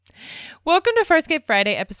Welcome to Farscape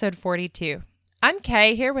Friday, episode 42. I'm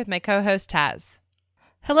Kay, here with my co-host Taz.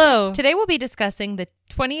 Hello. Today we'll be discussing the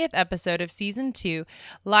 20th episode of Season 2,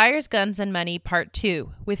 Liars, Guns, and Money, Part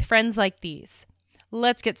 2, with friends like these.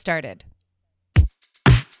 Let's get started.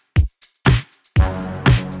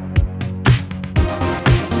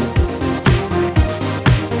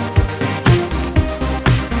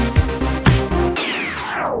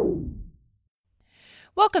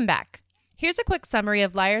 Welcome back. Here's a quick summary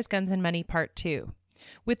of Liars, Guns, and Money Part 2.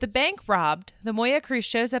 With the bank robbed, the Moya crew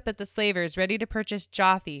shows up at the slavers ready to purchase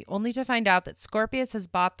Jothee, only to find out that Scorpius has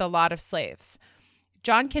bought the lot of slaves.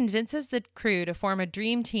 John convinces the crew to form a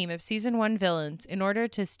dream team of Season 1 villains in order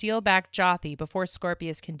to steal back Jothee before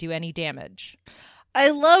Scorpius can do any damage. I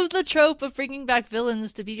love the trope of bringing back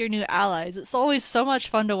villains to be your new allies. It's always so much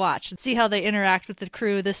fun to watch and see how they interact with the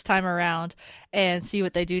crew this time around and see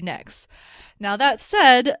what they do next. Now that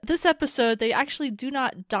said, this episode, they actually do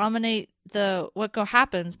not dominate what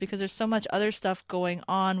happens because there's so much other stuff going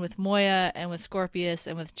on with Moya and with Scorpius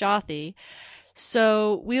and with Jothee.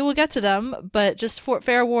 So we will get to them, but just for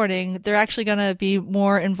fair warning, they're actually going to be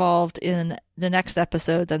more involved in the next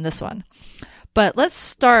episode than this one. But let's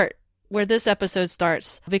start where this episode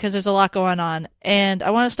starts because there's a lot going on. And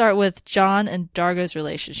I want to start with John and Dargo's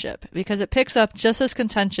relationship because it picks up just as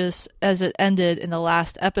contentious as it ended in the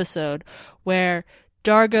last episode, where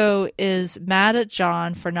Dargo is mad at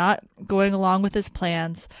John for not going along with his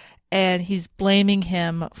plans, and he's blaming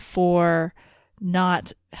him for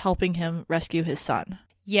not helping him rescue his son.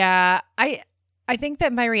 Yeah, I think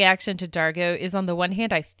that my reaction to Dargo is, on the one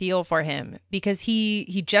hand, I feel for him because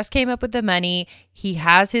he just came up with the money. He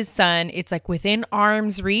has his son. It's like within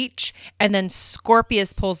arm's reach. And then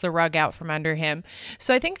Scorpius pulls the rug out from under him.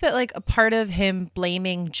 So I think that like a part of him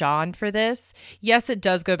blaming John for this, yes, it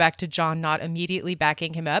does go back to John not immediately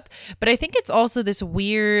backing him up. But I think it's also this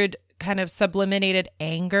weird kind of sublimated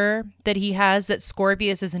anger that he has that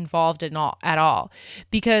Scorpius is involved in at all.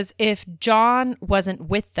 Because if John wasn't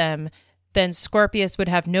with them, then Scorpius would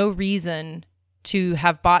have no reason to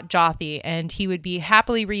have bought Jothee, and he would be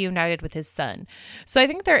happily reunited with his son. So I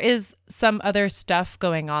think there is some other stuff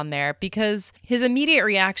going on there because his immediate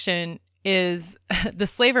reaction is the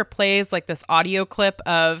slaver plays like this audio clip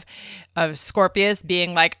of Scorpius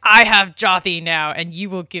being like, I have Jothee now and you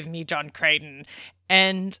will give me John Crichton.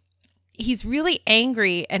 And he's really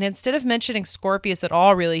angry, and instead of mentioning Scorpius at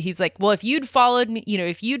all, really, he's like, well, if you'd followed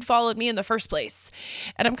me in the first place.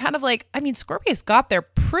 And I'm kind of like, I mean, Scorpius got there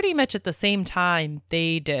pretty much at the same time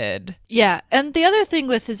they did. Yeah, and the other thing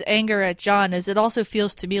with his anger at John is it also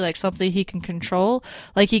feels to me like something he can control.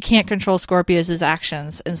 Like he can't control Scorpius's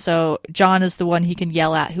actions, and so John is the one he can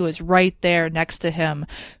yell at, who is right there next to him,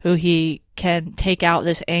 who he can take out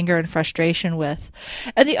this anger and frustration with.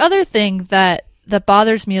 And the other thing that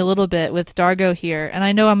bothers me a little bit with Dargo here, and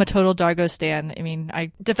I know I'm a total Dargo stan. I mean,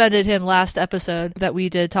 I defended him last episode that we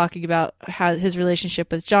did talking about how his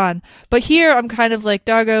relationship with John. But here I'm kind of like,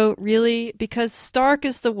 Dargo, really? Because Stark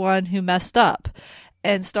is the one who messed up.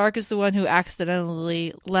 And Stark is the one who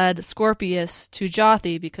accidentally led Scorpius to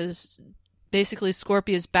Jothee because basically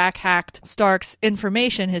Scorpius backhacked Stark's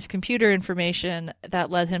information, his computer information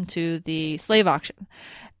that led him to the slave auction.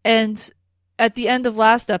 And at the end of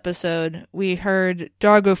last episode, we heard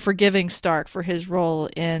Dargo forgiving Stark for his role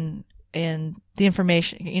in the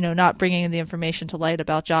information, not bringing the information to light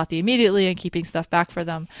about Jothee immediately and keeping stuff back for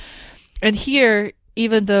them. And here,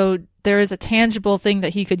 even though there is a tangible thing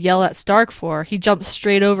that he could yell at Stark for, he jumps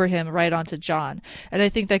straight over him right onto John. And I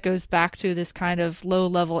think that goes back to this kind of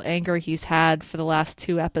low-level anger he's had for the last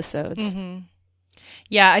 2 episodes. Mm-hmm.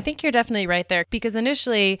 Yeah, I think you're definitely right there because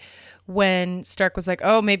initially when Stark was like,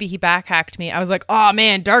 oh, maybe he backhacked me, I was like, oh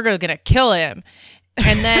man, Dargo gonna kill him.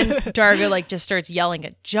 And then Dargo like just starts yelling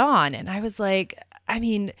at John. And I was like, I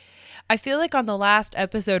mean, I feel like on the last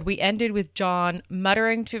episode, we ended with John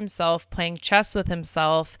muttering to himself, playing chess with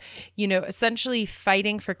himself, essentially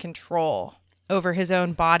fighting for control over his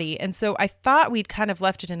own body. And so I thought we'd kind of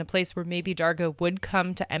left it in a place where maybe Dargo would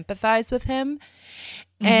come to empathize with him.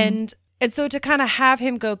 Mm-hmm. And so to kind of have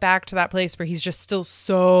him go back to that place where he's just still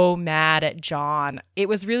so mad at John, it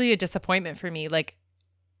was really a disappointment for me, like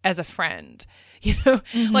as a friend,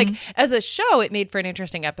 mm-hmm. Like as a show, it made for an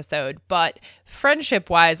interesting episode. But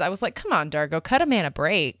friendship wise, I was like, come on, Dargo, cut a man a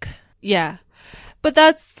break. Yeah. But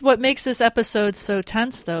that's what makes this episode so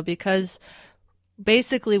tense, though, because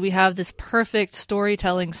basically we have this perfect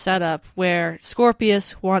storytelling setup where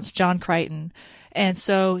Scorpius wants John Crichton. And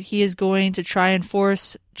so he is going to try and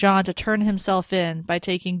force John to turn himself in by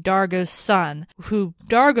taking Dargo's son, who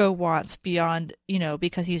Dargo wants beyond,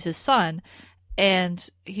 because he's his son. and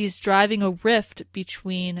he's driving a rift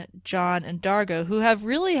between Jon and Dargo, who have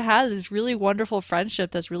really had this really wonderful friendship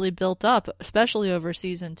that's really built up, especially over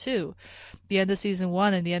season 2, the end of season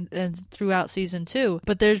 1 and the end and throughout season 2.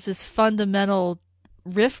 But there's this fundamental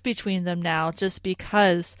rift between them now just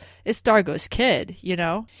because it's Dargo's kid, you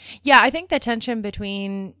know? Yeah, I think the tension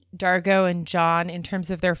between Dargo and Jon in terms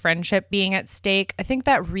of their friendship being at stake, I think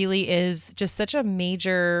that really is just such a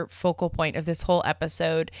major focal point of this whole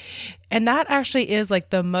episode. And that actually is like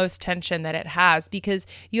the most tension that it has, because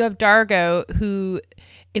you have Dargo, who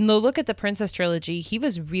in the Look at the Princess trilogy, he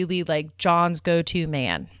was really like Jon's go-to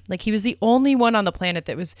man. Like he was the only one on the planet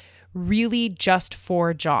that was really just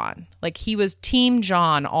for Jon. Like he was team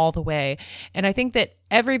Jon all the way. And I think that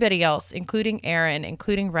everybody else, including Aaron,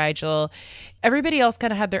 including Rygel, everybody else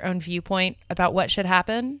kind of had their own viewpoint about what should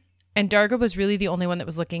happen. And Dargo was really the only one that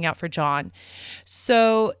was looking out for Jon.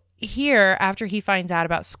 So here, after he finds out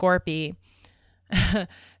about Scorpy,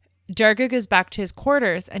 Dargo goes back to his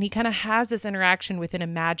quarters and he kind of has this interaction with an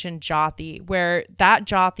imagined Jothee, where that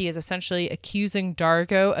Jothee is essentially accusing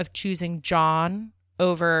Dargo of choosing Jon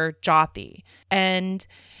over Jothee. And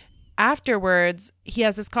afterwards, he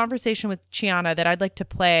has this conversation with Chiana that I'd like to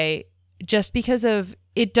play just because of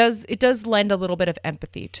it does lend a little bit of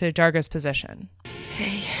empathy to Dargo's position.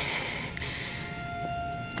 Hey.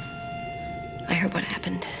 I heard what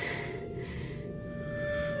happened.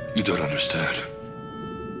 You don't understand.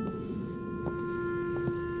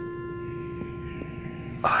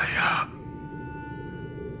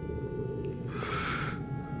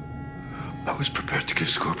 I was prepared to give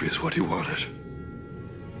Scorpius what he wanted.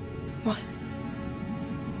 What?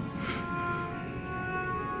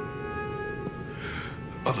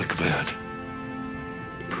 On the command.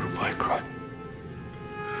 For my crime.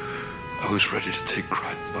 I was ready to take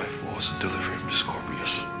Crichton by force and deliver him to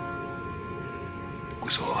Scorpius. It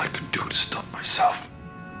was all I could do to stop myself.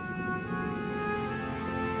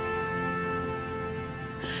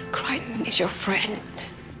 Crichton is your friend.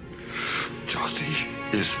 Jothee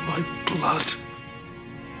is my blood.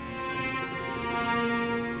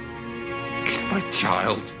 He's my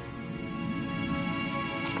child.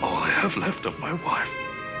 All I have left of my wife.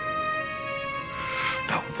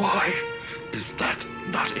 Now why is that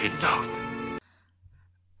not enough?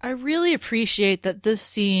 I really appreciate that this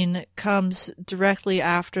scene comes directly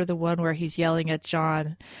after the one where he's yelling at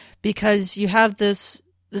Jon, because you have this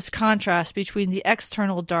contrast between the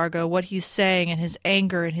external Dargo, what he's saying and his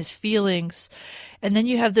anger and his feelings, and then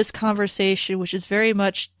you have this conversation which is very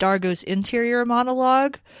much Dargo's interior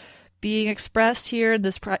monologue being expressed here in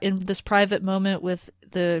this private moment with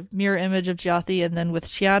the mirror image of Jothee and then with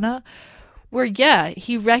Chiana, where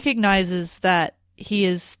he recognizes that he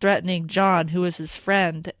is threatening Jon, who is his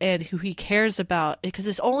friend and who he cares about, because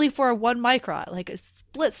it's only for a 1 micron, like a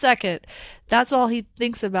split second. That's all he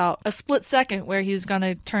thinks about, a split second where he's going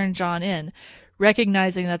to turn Jon in,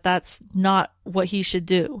 recognizing that that's not what he should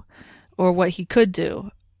do or what he could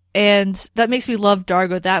do. And that makes me love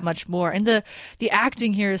Dargo that much more. And the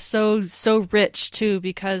acting here is so rich too,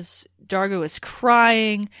 because Dargo is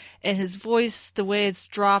crying and his voice, the way it's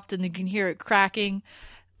dropped and you can hear it cracking.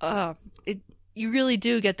 You really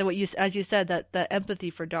do get as you said, that empathy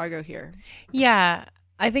for Dargo here. Yeah,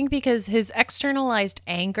 I think because his externalized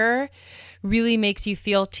anger really makes you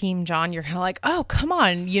feel Team Jon. You're kind of like, oh, come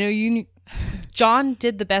on. Jon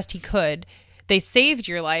did the best he could. They saved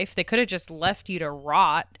your life. They could have just left you to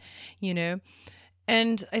rot,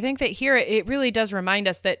 And I think that here it really does remind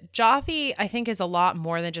us that Jothee, I think, is a lot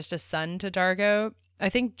more than just a son to Dargo. I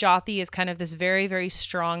think Jothee is kind of this very, very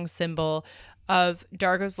strong symbol of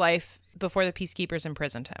Dargo's life before the Peacekeepers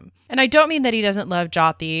imprisoned him. And I don't mean that he doesn't love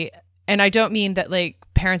Jothee, and I don't mean that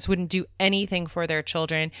parents wouldn't do anything for their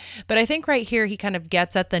children, but I think right here he kind of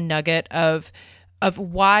gets at the nugget of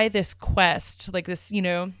why this quest, like this,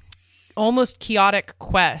 almost chaotic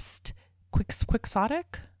quest,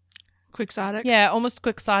 quixotic? Yeah, almost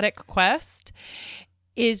quixotic quest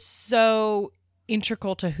is so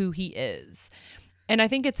integral to who he is. And I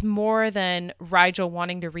think it's more than Rygel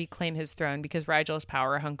wanting to reclaim his throne because Rygel is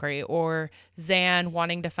power hungry, or Zan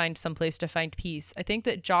wanting to find some place to find peace. I think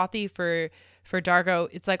that Jothee for Dargo,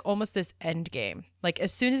 it's like almost this end game. Like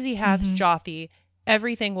as soon as he has Jothee,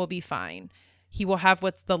 everything will be fine. He will have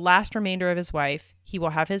what's the last remainder of his wife. He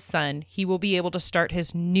will have his son. He will be able to start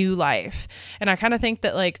his new life. And I kind of think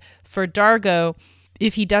that for Dargo,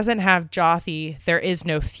 if he doesn't have Jothee, there is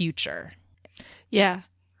no future. Yeah,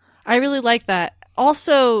 I really like that.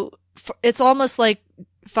 Also, it's almost like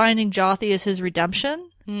finding Jothee is his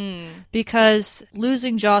redemption, Because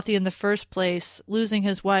losing Jothee in the first place, losing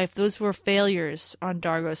his wife, those were failures on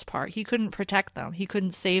Dargo's part. He couldn't protect them. He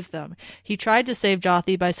couldn't save them. He tried to save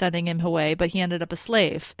Jothee by sending him away, but he ended up a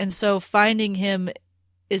slave. And so finding him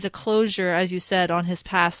is a closure, as you said, on his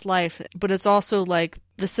past life, but it's also like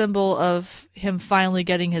the symbol of him finally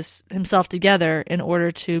getting himself together in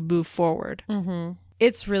order to move forward. Mm-hmm.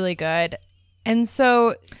 It's really good. And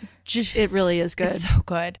so it really is good. So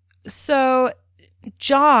good. So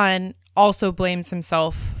John also blames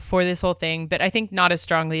himself for this whole thing, but I think not as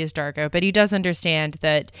strongly as Dargo. But he does understand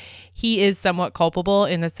that he is somewhat culpable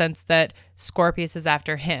in the sense that Scorpius is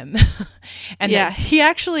after him. And yeah, he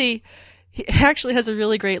actually has a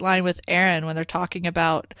really great line with Aaron when they're talking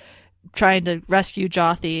about trying to rescue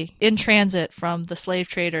Jothee in transit from the slave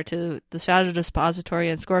trader to the Shadow Depository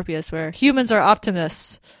in Scorpius, where humans are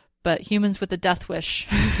optimists, but humans with a death wish.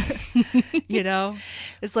 You know?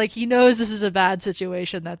 It's like he knows this is a bad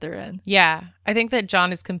situation that they're in. Yeah. I think that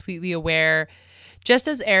John is completely aware, just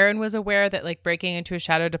as Aaron was aware that like breaking into a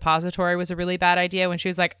Shadow Depository was a really bad idea when she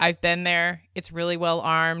was like, I've been there. It's really well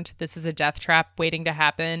armed. This is a death trap waiting to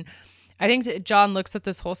happen. I think that John looks at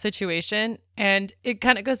this whole situation, and it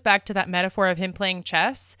kind of goes back to that metaphor of him playing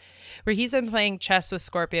chess, where he's been playing chess with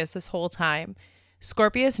Scorpius this whole time.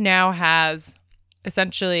 Scorpius now has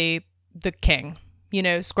essentially the king. You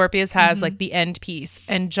know, Scorpius has like the end piece,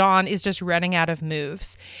 and John is just running out of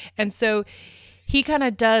moves. And so he kind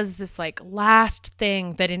of does this like last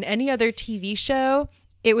thing that in any other TV show,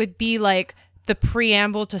 it would be like the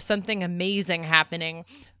preamble to something amazing happening.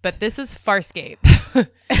 But this is Farscape.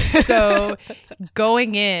 So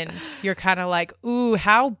going in, you're kind of like, ooh,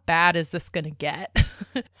 how bad is this going to get?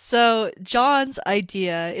 So John's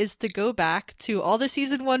idea is to go back to all the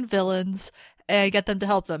season 1 villains and get them to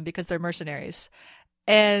help them because they're mercenaries.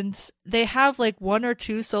 And they have like 1 or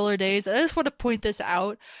 2 solar days. I just want to point this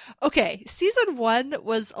out. Okay, season 1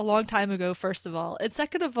 was a long time ago, first of all. And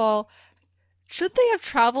second of all, should they have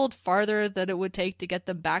traveled farther than it would take to get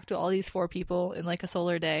them back to all these 4 people in like a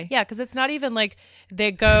solar day? Yeah, because it's not even like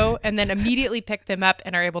they go and then immediately pick them up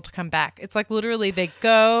and are able to come back. It's like literally they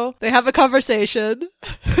go. They have a conversation.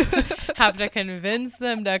 Have to convince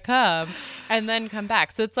them to come and then come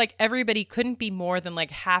back. So it's like everybody couldn't be more than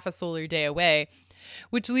like half a solar day away,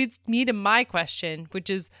 which leads me to my question, which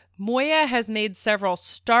is Moya has made several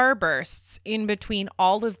starbursts in between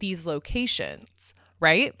all of these locations,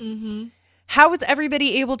 right? Mm-hmm. How was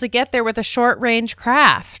everybody able to get there with a short-range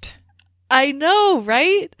craft? I know,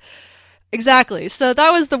 right? Exactly. So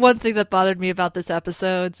that was the one thing that bothered me about this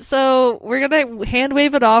episode. So we're going to hand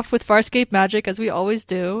wave it off with Farscape magic, as we always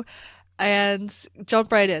do, and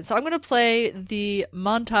jump right in. So I'm going to play the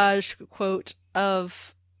montage quote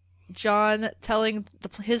of John telling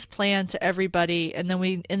his plan to everybody, and then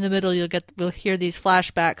in the middle we'll hear these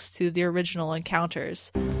flashbacks to the original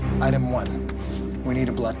encounters. Item 1. We need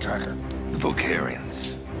a blood tracker. The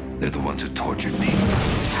Vocarians. They're the ones who tortured me.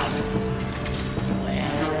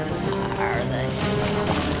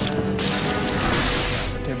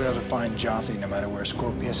 They'll be able to find Jothee no matter where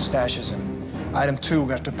Scorpius stashes him. Item 2,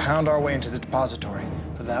 we have to pound our way into the depository.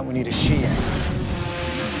 For that, we need a she anchor.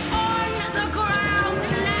 On the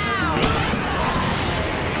ground now!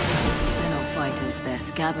 They're not fighters, they're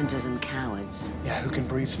scavengers and cowards. Yeah, who can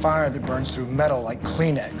breathe fire that burns through metal like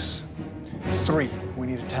Kleenex. 3, we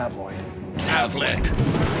need a tabloid. Tablet.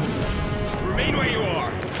 Remain where you are.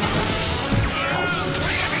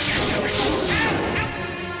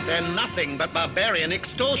 They're nothing but barbarian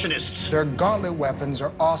extortionists. Their gauntlet weapons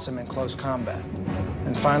are awesome in close combat.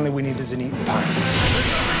 And finally, we need a Zenith pirate.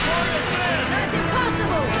 That's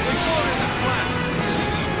impossible!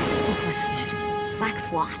 FlexNet. Flax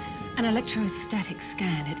what? An electrostatic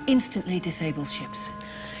scan. It instantly disables ships.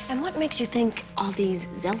 And what makes you think all these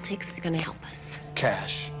Zeltics are gonna help us?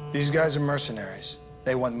 Cash. These guys are mercenaries.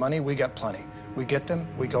 They want money, we got plenty. We get them,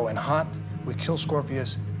 we go in hot, we kill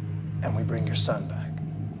Scorpius, and we bring your son back.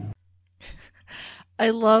 I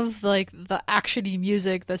love like the actiony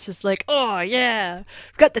music that's just like, oh yeah,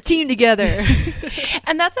 we've got the team together.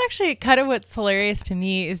 And that's actually kind of what's hilarious to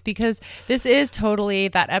me, is because this is totally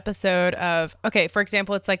that episode of, okay, for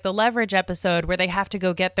example, it's like the Leverage episode where they have to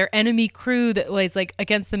go get their enemy crew that was like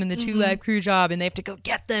against them in the 2 live crew job, and they have to go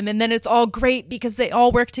get them, and then it's all great because they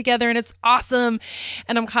all work together and it's awesome.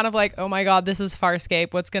 And I'm kind of like, oh my God, this is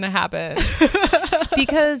Farscape. What's going to happen?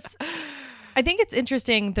 Because I think it's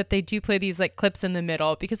interesting that they do play these like clips in the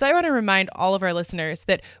middle, because I want to remind all of our listeners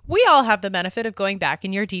that we all have the benefit of going back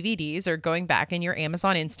in your DVDs or going back in your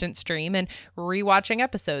Amazon Instant Stream and rewatching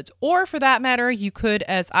episodes. Or for that matter, you could,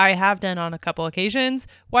 as I have done on a couple occasions,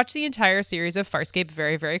 watch the entire series of Farscape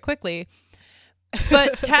very, very quickly.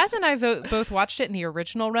 But Taz and I both watched it in the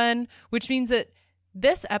original run, which means that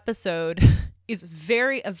this episode is a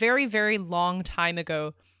very, very long time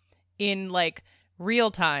ago in like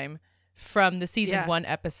real time from the season 1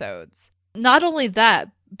 episodes. Not only that,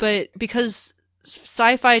 but because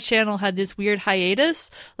Sci-Fi Channel had this weird hiatus,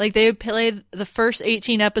 like they played the first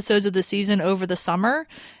 18 episodes of the season over the summer,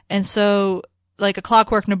 and so like A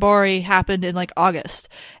Clockwork Nobori happened in like August,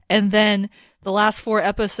 and then the last 4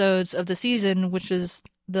 episodes of the season, which is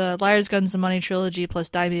the Liars, Guns, and Money trilogy plus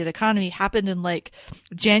Diamond Economy, happened in like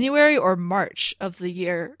January or March of the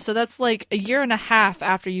year. So that's like a year and a half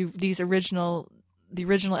after the original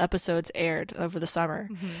episodes aired over the summer.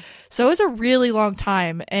 Mm-hmm. So it was a really long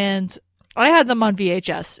time, and I had them on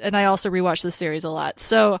VHS, and I also rewatched the series a lot.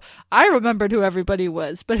 So I remembered who everybody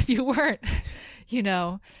was, but if you weren't, you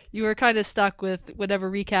know, you were kind of stuck with whatever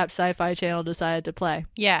recap Sci-Fi Channel decided to play.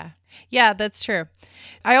 Yeah, that's true.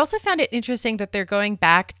 I also found it interesting that they're going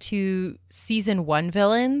back to season 1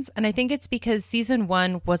 villains. And I think it's because season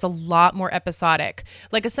 1 was a lot more episodic.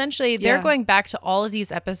 Like essentially they're going back to all of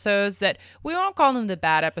these episodes that we won't call them the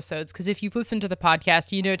bad episodes, because if you've listened to the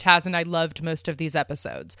podcast, you know Taz and I loved most of these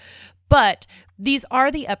episodes. But these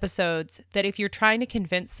are the episodes that if you're trying to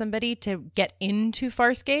convince somebody to get into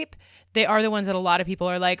Farscape, they are the ones that a lot of people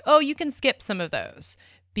are like, oh, you can skip some of those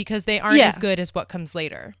because they aren't as good as what comes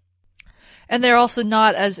later. And they're also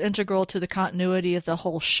not as integral to the continuity of the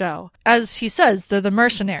whole show. As he says, they're the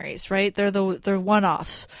mercenaries, right? They're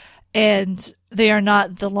one-offs. And they are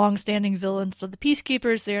not the long-standing villains of the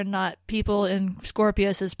Peacekeepers. They are not people in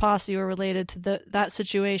Scorpius's posse or related to that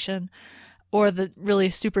situation, or the really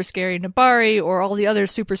super scary Nabari, or all the other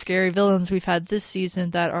super scary villains we've had this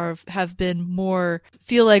season that have been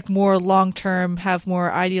feel like more long-term, have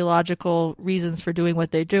more ideological reasons for doing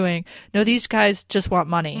what they're doing. No, these guys just want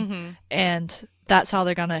money, and that's how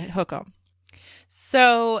they're going to hook them.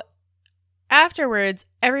 So afterwards,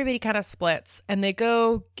 everybody kind of splits, and they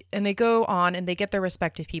go on and they get their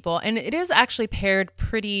respective people. And it is actually paired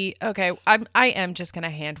pretty okay. I am just going to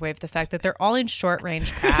hand wave the fact that they're all in short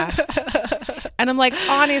range crafts. And I'm like,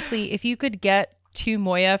 honestly, if you could get to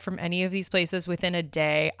Moya from any of these places within a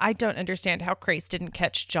day, I don't understand how Crace didn't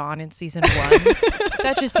catch John in season 1.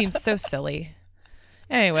 That just seems so silly.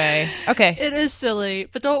 Anyway, okay. It is silly,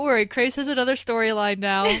 but don't worry. Crace has another storyline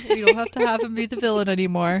now. We don't have to have him be the villain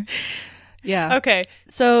anymore. Yeah. Okay.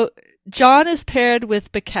 So John is paired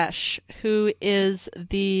with Bakesh, who is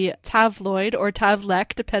the Tavloid or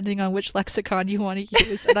Tavlek, depending on which lexicon you want to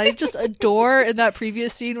use. And I just adore in that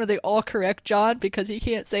previous scene where they all correct John because he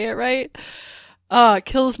can't say it right. It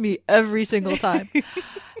kills me every single time.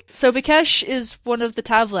 So Bakesh is one of the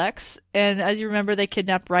Tavleks, and as you remember, they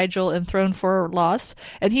kidnapped Rygel and thrown for loss,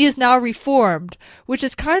 and he is now reformed, which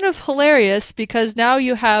is kind of hilarious because now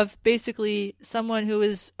you have basically someone who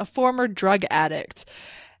is a former drug addict,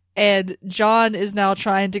 and John is now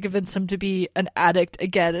trying to convince him to be an addict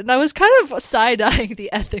again. And I was kind of side-eyeing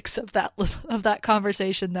the ethics of that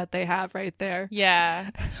conversation that they have right there. Yeah.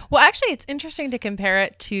 Well, actually, it's interesting to compare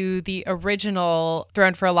it to the original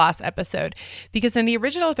Thrown for a Loss episode, because in the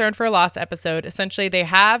original Thrown for a Loss episode, essentially they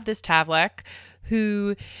have this Tavlek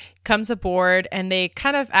who comes aboard and they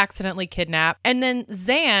kind of accidentally kidnap. And then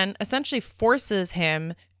Zan essentially forces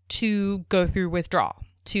him to go through withdrawal,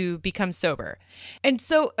 to become sober. And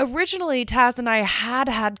so originally Taz and I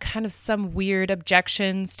had kind of some weird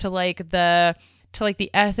objections to the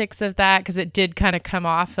ethics of that, because it did kind of come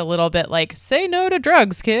off a little bit like, say no to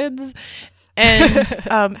drugs, kids. And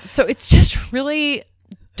so it's just really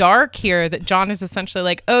dark here that John is essentially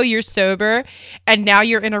like, oh, you're sober and now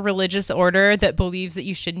you're in a religious order that believes that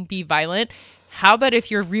you shouldn't be violent. How about if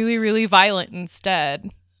you're really, really violent instead?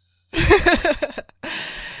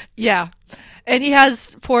 Yeah. And he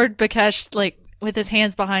has poor Bakesh, like, with his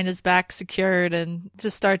hands behind his back secured and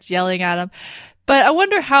just starts yelling at him. But I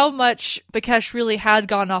wonder how much Bakesh really had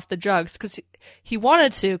gone off the drugs, because he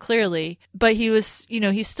wanted to, clearly. But he was,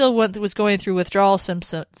 he still was going through withdrawal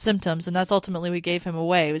symptoms, and that's ultimately what gave him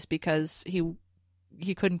away. It was because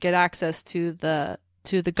he couldn't get access to the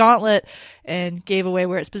gauntlet and gave away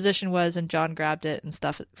where its position was, and John grabbed it and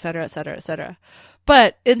stuff, et cetera, et cetera, et cetera.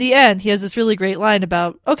 But in the end, he has this really great line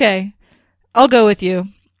about, okay, I'll go with you.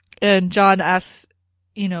 And John asks,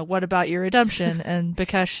 what about your redemption? And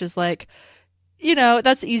Bakesh is like,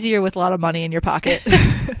 that's easier with a lot of money in your pocket.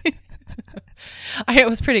 It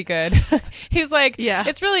was pretty good. He's like, yeah,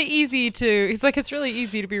 it's really easy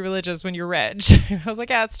to be religious when you're rich. I was like,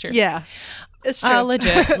 yeah, that's true. Yeah, it's true.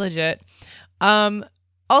 Legit.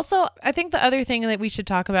 Also, I think the other thing that we should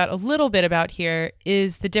talk about a little bit about here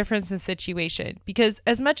is the difference in situation. Because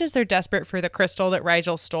as much as they're desperate for the crystal that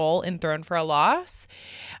Rygel stole in Throne for a Loss,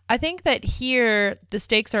 I think that here the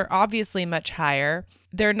stakes are obviously much higher.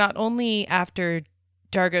 They're not only after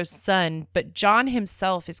Dargo's son, but Jon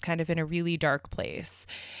himself is kind of in a really dark place.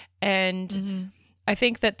 And I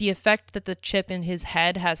think that the effect that the chip in his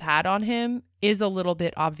head has had on him is a little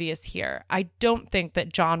bit obvious here. I don't think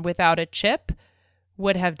that Jon without a chip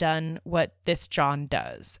would have done what this Jon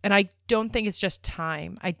does. And I don't think it's just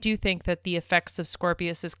time. I do think that the effects of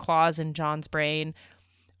Scorpius's claws in Jon's brain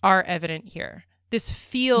are evident here. This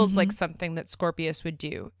feels like something that Scorpius would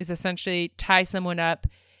do, is essentially tie someone up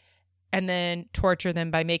and then torture them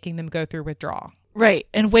by making them go through withdrawal. Right.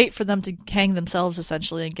 And wait for them to hang themselves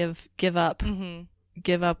essentially and give up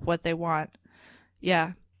what they want.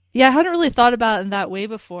 Yeah. Yeah, I hadn't really thought about it in that way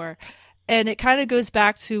before. And it kind of goes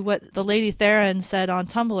back to what the Lady Theron said on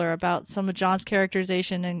Tumblr about some of Jon's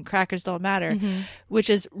characterization in Crackers Don't Matter, which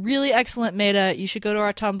is really excellent meta. You should go to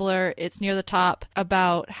our Tumblr. It's near the top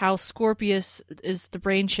about how Scorpius is the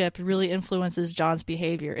brain chip really influences Jon's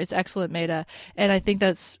behavior. It's excellent meta. And I think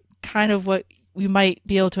that's kind of what we might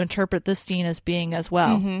be able to interpret this scene as being as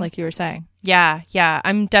well, like you were saying. Yeah.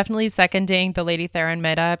 I'm definitely seconding the Lady Theron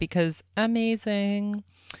meta because amazing.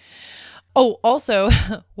 Oh, also,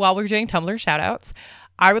 while we're doing Tumblr shout outs,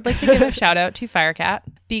 I would like to give a shout out to Firecat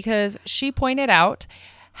because she pointed out,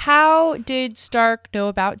 how did Stark know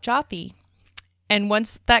about Jothee? And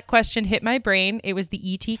once that question hit my brain, it was the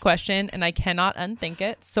ET question and I cannot unthink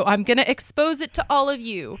it. So I'm going to expose it to all of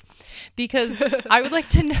you because I would like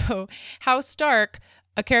to know how Stark,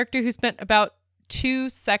 a character who spent about 2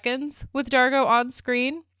 seconds with Dargo on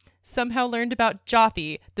screen, somehow learned about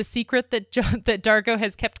Jothee, the secret that that Dargo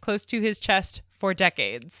has kept close to his chest for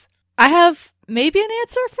decades. I have maybe an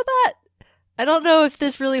answer for that. I don't know if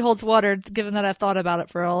this really holds water, given that I've thought about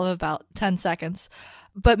it for all of about 10 seconds.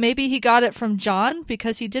 But maybe he got it from Jon,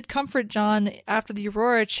 because he did comfort Jon after the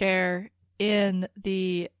Aurora chair in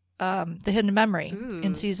the Hidden Memory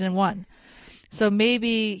in season 1. So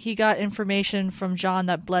maybe he got information from Jon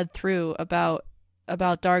that bled through about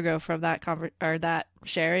Dargo from that that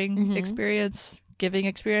sharing experience, giving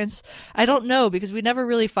experience. I don't know, because we never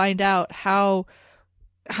really find out how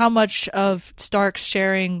much of Stark's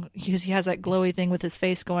sharing, because he has that glowy thing with his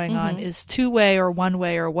face going on, is 2-way or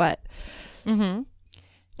 1-way or what.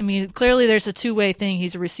 I mean, clearly there's a 2-way thing.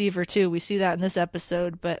 He's a receiver too. We see that in this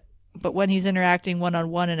episode, but when he's interacting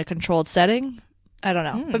one-on-one in a controlled setting, I don't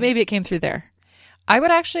know. But maybe it came through there. I would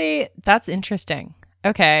actually, that's interesting.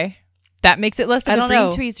 Okay. That makes it less of a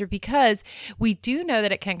brain tweezer, because we do know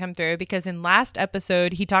that it can come through, because in last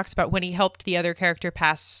episode he talks about when he helped the other character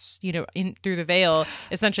pass, in through the veil.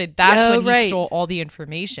 Essentially, that's when he stole all the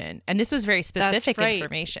information, and this was very specific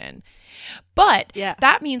information. But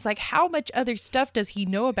that means, like, how much other stuff does he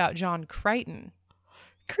know about Jon Crichton?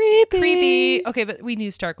 Creepy. Okay, but we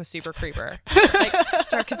knew Stark was super creeper. Like,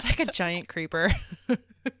 Stark is like a giant creeper.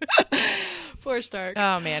 Poor Stark.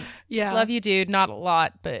 Oh man, love you, dude. Not a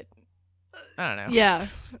lot, but. I don't know. Yeah.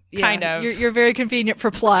 Kind of. You're very convenient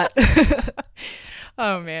for plot.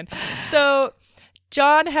 Oh, man. So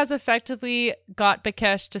Jon has effectively got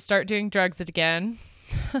Bakesh to start doing drugs again.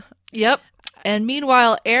 Yep. And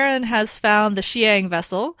meanwhile, Aaron has found the Xiang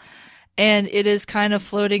vessel, and it is kind of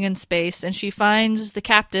floating in space, and she finds the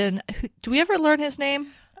captain. Do we ever learn his name?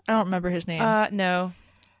 I don't remember his name. No.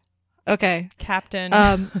 Okay.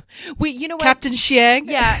 Captain. Wait, you know what? Captain Xiang?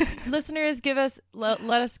 Yeah. Listeners, let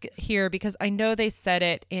us hear, because I know they said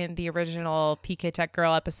it in the original PK Tech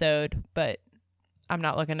Girl episode, but I'm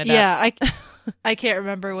not looking it up. Yeah, I can't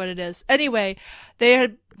remember what it is. Anyway, they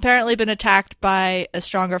had apparently been attacked by a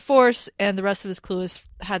stronger force, and the rest of his crew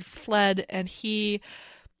had fled, and he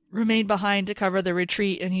remained behind to cover the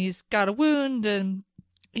retreat, and he's got a wound, and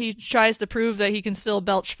he tries to prove that he can still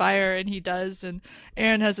belch fire, and he does. And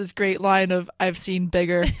Aaron has this great line of, "I've seen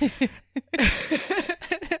bigger."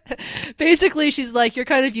 Basically, she's like, "You're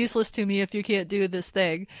kind of useless to me if you can't do this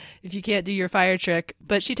thing, if you can't do your fire trick."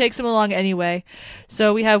 But she takes him along anyway.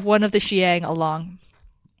 So we have one of the Xiang along.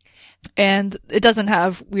 And it doesn't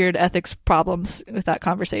have weird ethics problems with that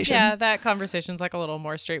conversation. Yeah, that conversation's like a little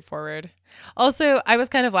more straightforward. Also, I was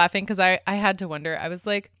kind of laughing because I had to wonder. I was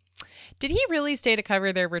like, did he really stay to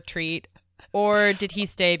cover their retreat, or did he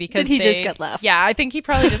stay because did he just get left? Yeah, I think he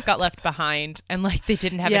probably just got left behind, and like they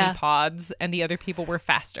didn't have any pods, and the other people were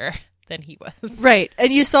faster than he was. Right,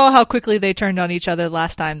 and you saw how quickly they turned on each other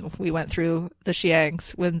last time we went through the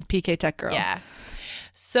Xiangs with PK Tech Girl. Yeah.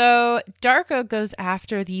 So Dargo goes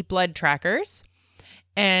after the blood trackers,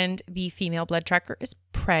 and the female blood tracker is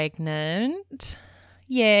pregnant.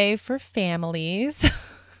 Yay for families.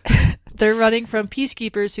 They're running from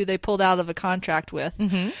peacekeepers who they pulled out of a contract with.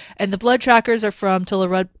 And the blood trackers are from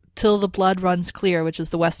Till the Blood Runs Clear, which is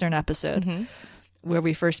the Western episode where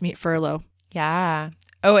we first meet Furlough. Yeah.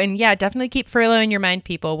 Oh, and yeah, definitely keep Furlough in your mind,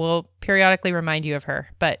 people. We'll periodically remind you of her,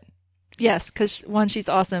 but... Yes, because 1, she's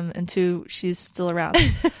awesome, and 2, she's still around.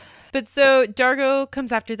 But so Dargo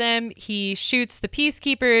comes after them. He shoots the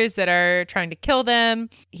peacekeepers that are trying to kill them.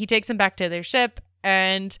 He takes them back to their ship,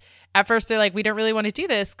 and at first they're like, we don't really want to do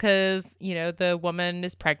this because, you know, the woman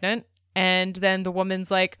is pregnant. And then the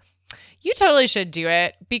woman's like, you totally should do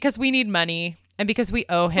it because we need money and because we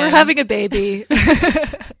owe him. We're having a baby.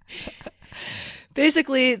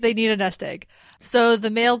 Basically, they need a nest egg. So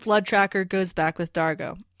the male blood tracker goes back with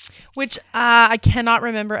Dargo. Which I cannot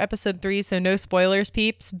remember episode 3, so no spoilers,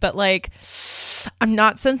 peeps. But like, I'm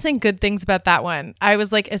not sensing good things about that one. I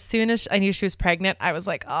was like, as soon as I knew she was pregnant, I was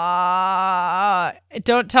like,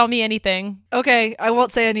 don't tell me anything. Okay, I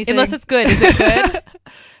won't say anything. Unless it's good. Is it good?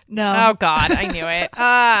 No. Oh God, I knew it.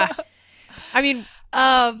 I mean,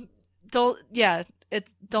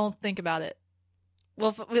 don't think about it.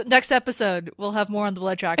 Well, next episode, we'll have more on the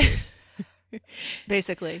blood trackers.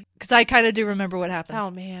 Basically, because I kind of do remember what happens.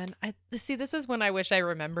 Oh man, this is when I wish I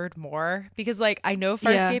remembered more, because like I know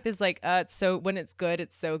Farscape is like it's so, when it's good,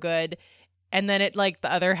 it's so good, and then it like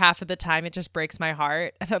the other half of the time it just breaks my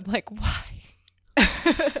heart, and I'm like, why?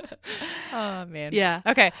 Oh man. Yeah.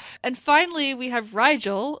 Okay. And finally, we have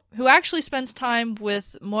Rygel, who actually spends time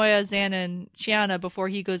with Moya, Zan, and Chiana before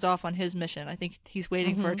he goes off on his mission. I think he's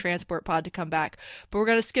waiting for a transport pod to come back. But we're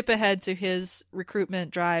going to skip ahead to his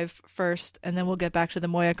recruitment drive first, and then we'll get back to the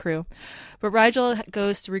Moya crew. But Rygel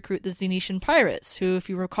goes to recruit the Zenitian pirates, who, if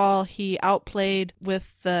you recall, he outplayed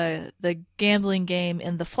with the gambling game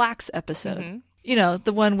in the Flax episode. You know,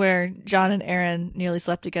 the one where John and Aaron nearly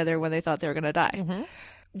slept together when they thought they were going to die.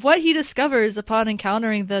 What he discovers upon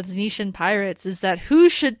encountering the Zenitian pirates is that who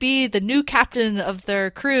should be the new captain of their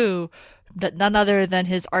crew? None other than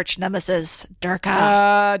his arch nemesis,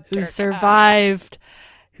 Durka, who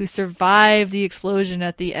survived the explosion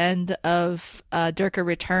at the end of Durka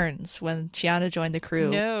Returns when Chiana joined the crew.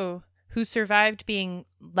 No, who survived being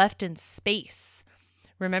left in space.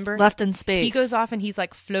 Remember? Left in space. He goes off and he's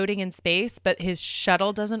like floating in space, but his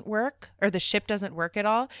shuttle doesn't work, or the ship doesn't work at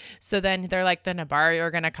all. So then they're like, the Nabari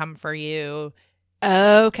are going to come for you.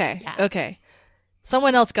 Okay. Yeah. Okay.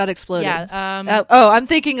 Someone else got exploded. Yeah. I'm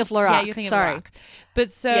thinking of Lorak. Yeah, you're thinking of Lorak.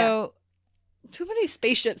 But so... Too many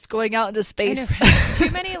spaceships going out into space. I know, right?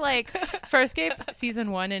 Too many, like, Farscape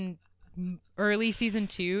season 1 and early season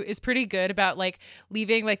 2 is pretty good about like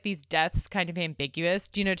leaving like these deaths kind of ambiguous.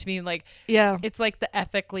 Do you know what I mean? Like, yeah, it's like the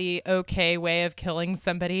ethically okay way of killing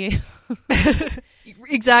somebody.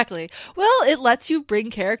 Exactly. Well, it lets you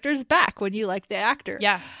bring characters back when you like the actor.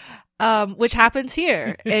 Yeah. Which happens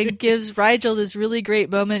here and gives Rygel this really great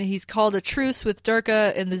moment. He's called a truce with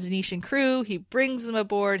Durka and the Zenitian crew. He brings them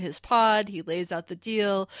aboard his pod. He lays out the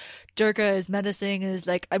deal. Durka is menacing and is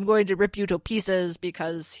like, I'm going to rip you to pieces,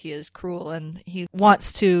 because he is cruel and he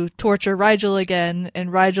wants to torture Rygel again. And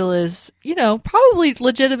Rygel is, you know, probably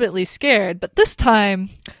legitimately scared, but this time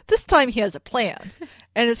he has a plan.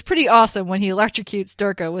 And it's pretty awesome when he electrocutes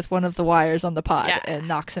Durka with one of the wires on the pod and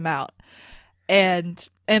knocks him out. And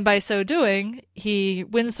by so doing, he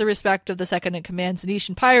wins the respect of the second in command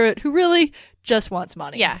Zenitian pirate, who really just wants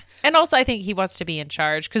money. Yeah. And also I think he wants to be in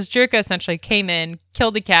charge, because Durka essentially came in,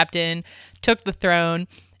 killed the captain, took the throne,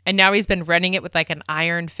 and now he's been running it with like an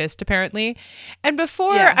iron fist apparently. And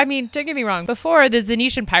before, I mean, don't get me wrong, before the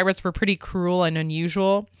Zenitian pirates were pretty cruel and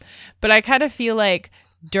unusual, but I kind of feel like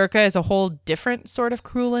Durka is a whole different sort of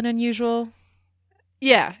cruel and unusual.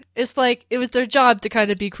 Yeah, it's like it was their job to kind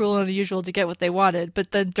of be cruel and unusual to get what they wanted, but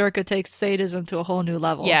then Durka takes sadism to a whole new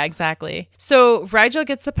level. Yeah, exactly. So Rygel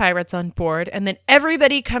gets the pirates on board, and then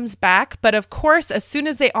everybody comes back. But of course, as soon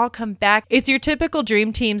as they all come back, it's your typical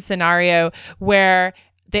Dream Team scenario where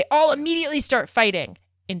they all immediately start fighting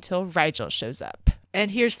until Rygel shows up. And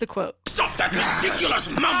here's the quote. Stop that ridiculous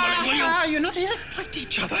mumbling, will you? You're not here to fight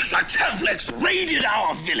each other. The Tavlex raided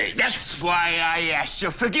our village. That's why I asked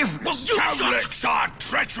your forgiveness. The Tavlex are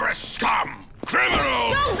treacherous scum.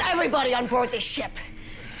 Criminals! Don't everybody on board this ship.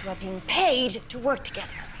 You are being paid to work together.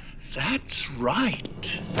 That's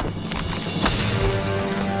right.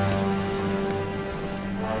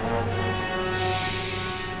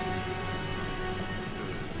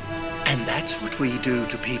 And that's what we do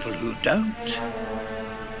to people who don't.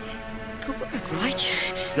 Good work, right?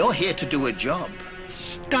 You're here to do a job.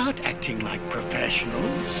 Start acting like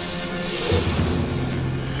professionals.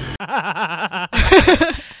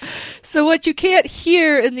 So what you can't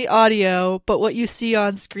hear in the audio, but what you see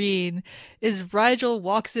on screen, is Rygel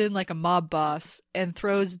walks in like a mob boss and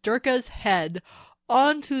throws Durka's head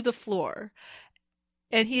onto the floor.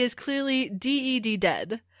 And he is clearly DED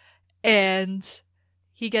dead. And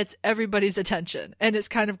he gets everybody's attention. And it's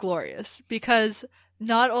kind of glorious. Because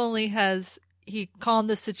not only has he calmed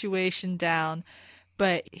the situation down,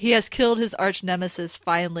 but he has killed his arch nemesis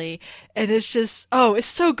finally. And it's just, it's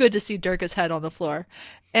so good to see Durka's head on the floor.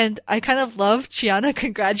 And I kind of love Chiana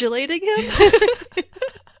congratulating him.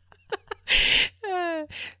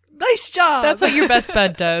 Nice job. That's what your best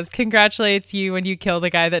bud does. Congratulates you when you kill the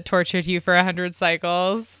guy that tortured you for 100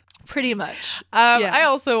 cycles. Pretty much. I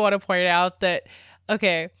also want to point out that,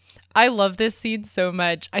 okay, I love this scene so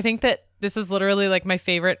much. I think that this is literally like my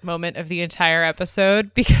favorite moment of the entire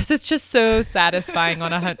episode because it's just so satisfying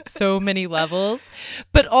on so many levels.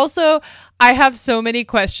 But also, I have so many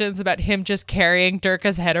questions about him just carrying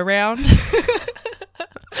Durka's head around.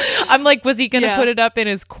 I'm like, was he going to put it up in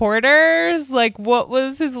his quarters? Like, what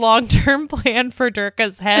was his long-term plan for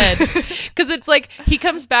Durka's head? Because it's like, he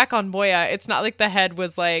comes back on Moya. It's not like the head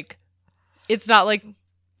was like, it's not like,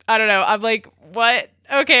 I don't know. I'm like, what?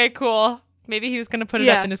 Okay, cool. Maybe he was going to put it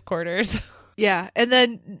up in his quarters. Yeah. And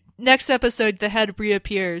then next episode, the head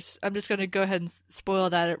reappears. I'm just going to go ahead and spoil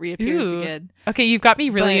that it reappears again. Okay, you've got me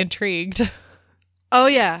really intrigued. Oh,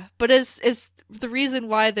 yeah. But it's the reason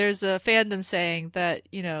why there's a fandom saying that,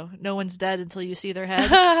 no one's dead until you see their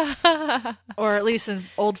head. Or at least in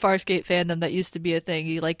old Farscape fandom, that used to be a thing.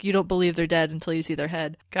 You don't believe they're dead until you see their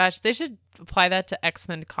head. Gosh, they should apply that to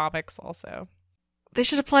X-Men comics also. They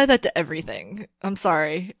should apply that to everything. I'm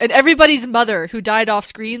sorry. And everybody's mother who died off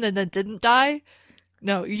screen and then didn't die.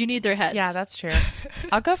 No, you need their heads. Yeah, that's true.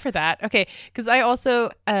 I'll go for that. Okay, because I also,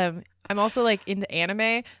 I'm also like into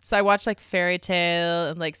anime. So I watch like Fairy Tail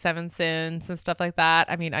and like Seven Sins and stuff like that.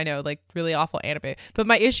 I mean, I know like really awful anime. But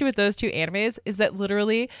my issue with those two animes is that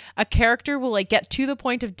literally a character will like get to the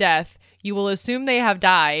point of death. You will assume they have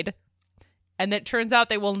died. And it turns out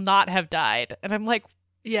they will not have died. And I'm like,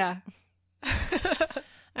 yeah.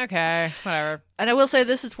 Okay, whatever. And I will say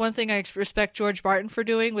this is one thing I respect George Martin for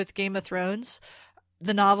doing with Game of Thrones.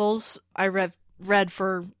 The novels I read I read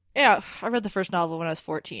the first novel when I was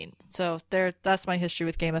 14. So that's my history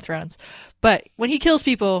with Game of Thrones. But when he kills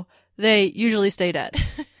people, they usually stay dead.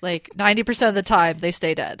 Like 90% of the time they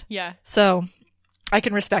stay dead. Yeah. So I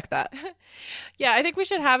can respect that. Yeah, I think we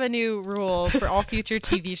should have a new rule for all future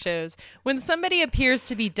TV shows. When somebody appears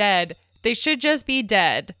to be dead, they should just be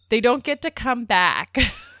dead. They don't get to come back.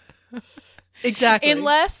 Exactly.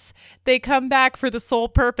 Unless they come back for the sole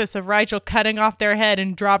purpose of Rygel cutting off their head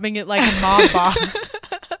and dropping it like a mob boss.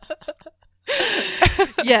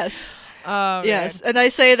 Yes. Oh, yes. man. And I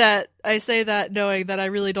say that knowing that I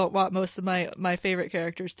really don't want most of my favorite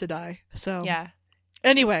characters to die. So yeah.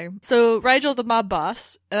 Anyway, so Rygel the mob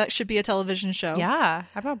boss, that should be a television show. Yeah,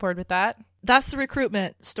 I'm on board with that. That's the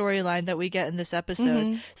recruitment storyline that we get in this episode.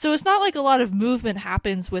 Mm-hmm. So it's not like a lot of movement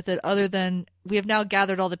happens with it other than we have now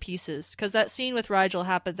gathered all the pieces. Because that scene with Rygel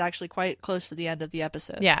happens actually quite close to the end of the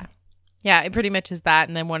episode. Yeah. Yeah, it pretty much is that.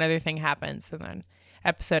 And then one other thing happens and then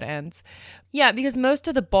episode ends. Yeah, because most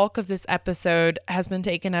of the bulk of this episode has been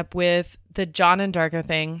taken up with the John and Dargo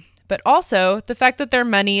thing. But also the fact that their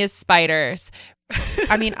money is spiders.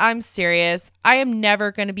 I mean, I'm serious. I am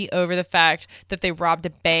never going to be over the fact that they robbed a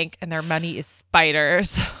bank and their money is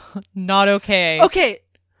spiders. Not okay. Okay,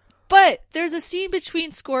 but there's a scene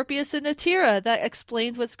between Scorpius and Natira that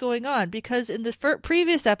explains what's going on. Because in the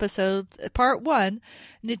previous episode, part 1,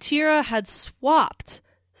 Natira had swapped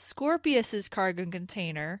Scorpius's cargo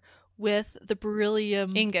container with the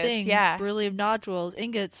beryllium ingots, beryllium nodules,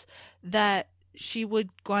 ingots that she would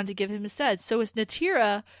go on to give him instead. So is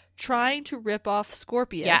Natira trying to rip off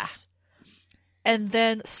Scorpius. Yeah. And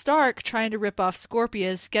then Stark, trying to rip off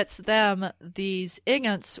Scorpius, gets them these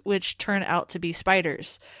ingots, which turn out to be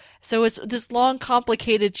spiders. So it's this long,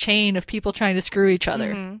 complicated chain of people trying to screw each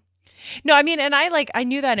other. Mm-hmm. No, I mean, and I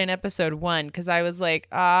knew that in episode 1 because I was like,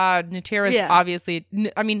 Natira's obviously,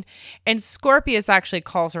 and Scorpius actually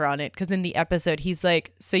calls her on it because in the episode he's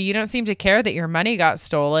like, so you don't seem to care that your money got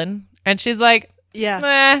stolen. And she's like, it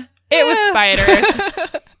was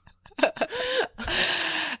spiders.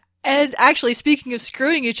 And actually, speaking of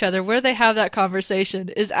screwing each other, where they have that conversation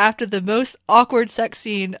is after the most awkward sex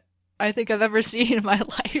scene I think I've ever seen in my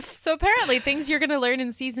life. So apparently things you're going to learn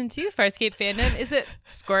in season 2 Farscape fandom is that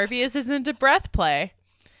Scorpius is into breath play,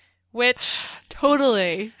 which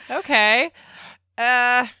totally. Okay.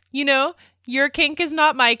 Your kink is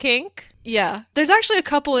not my kink. Yeah. There's actually a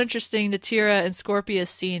couple interesting Natira and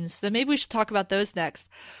Scorpius scenes that maybe we should talk about those next.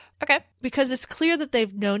 Okay. Because it's clear that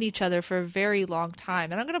they've known each other for a very long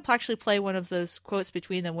time. And I'm going to actually play one of those quotes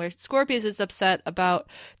between them where Scorpius is upset about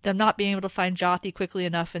them not being able to find Jothee quickly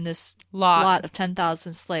enough in this lot of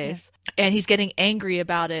 10,000 slaves. Yeah. And he's getting angry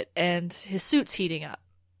about it, and his suit's heating up.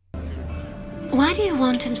 Why do you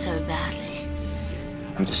want him so badly?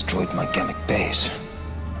 You destroyed my gamic base.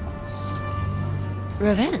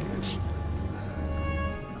 Revenge?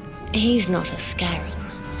 He's not a Scarran.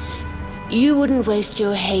 You wouldn't waste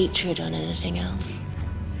your hatred on anything else.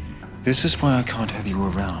 This is why I can't have you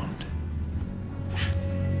around.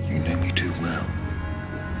 You know me too well.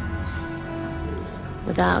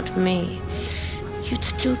 Without me, you'd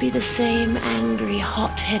still be the same angry,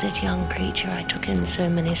 hot-headed young creature I took in so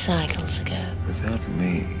many cycles ago. Without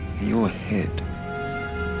me, your head,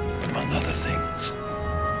 among other things,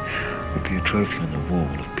 would be a trophy on the wall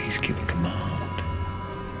of Peacekeeper Command.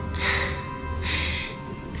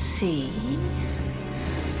 See?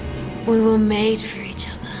 We were made for each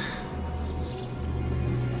other.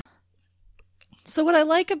 So what I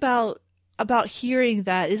like about hearing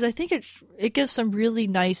that is I think it gives some really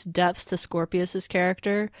nice depth to Scorpius's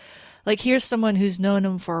character. Like, here's someone who's known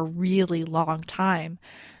him for a really long time.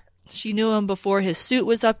 She knew him before his suit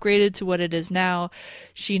was upgraded to what it is now.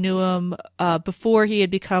 She knew him before he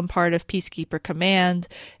had become part of Peacekeeper Command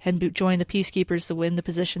and joined the Peacekeepers to win the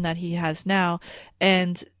position that he has now,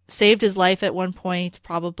 and saved his life at one point,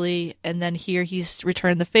 probably, and then here he's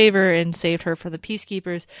returned the favor and saved her from the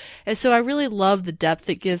Peacekeepers. And so I really love the depth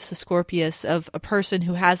it gives to Scorpius of a person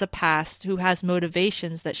who has a past, who has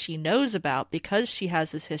motivations that she knows about because she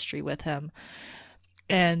has this history with him.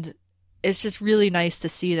 And it's just really nice to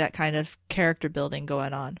see that kind of character building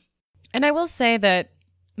going on. And I will say that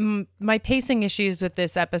my pacing issues with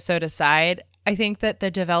this episode aside, I think that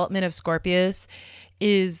the development of Scorpius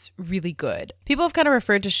is really good. People have kind of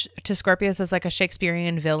referred to Scorpius as like a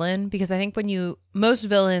Shakespearean villain, because I think most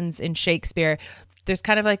villains in Shakespeare, there's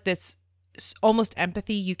kind of like this almost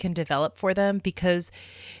empathy you can develop for them because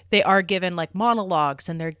they are given like monologues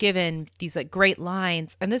and they're given these like great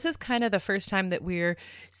lines. And this is kind of the first time that we're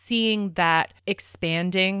seeing that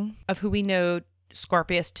expanding of who we know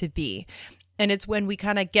Scorpius to be. And it's when we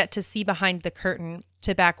kind of get to see behind the curtain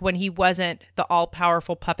to back when he wasn't the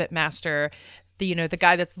all-powerful puppet master, the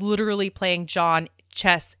guy that's literally playing John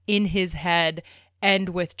chess in his head and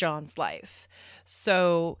with John's life.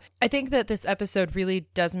 So I think that this episode really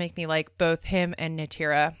does make me like both him and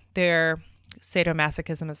Natira, their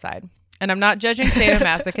sadomasochism aside. And I'm not judging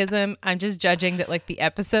sadomasochism. I'm just judging that like the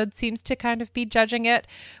episode seems to kind of be judging it,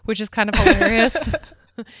 which is kind of hilarious.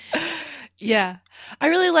 Yeah. I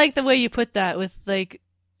really like the way you put that with like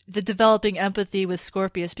the developing empathy with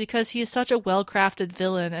Scorpius, because he is such a well-crafted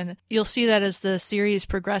villain, and you'll see that as the series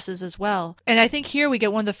progresses as well. And I think here we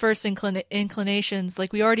get one of the first inclinations.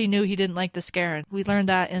 Like, we already knew he didn't like the Scarran. We learned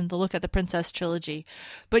that in the Look at the Princess trilogy.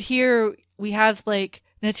 But here we have like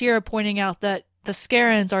Natira pointing out that the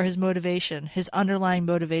Scarrans are his motivation, his underlying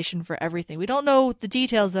motivation for everything. We don't know the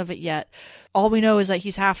details of it yet. All we know is that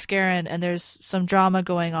he's half Scarran and there's some drama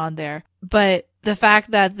going on there. But the fact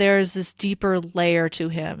that there's this deeper layer to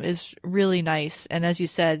him is really nice. And as you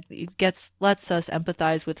said, it lets us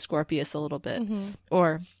empathize with Scorpius a little bit,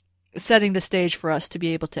 or setting the stage for us to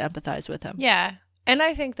be able to empathize with him. Yeah. And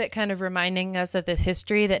I think that kind of reminding us of the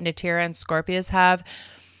history that Natira and Scorpius have,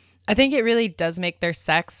 I think it really does make their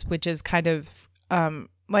sex, which is kind of,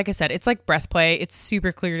 like I said, it's like breath play. It's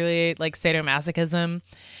super clearly like sadomasochism.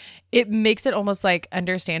 It makes it almost like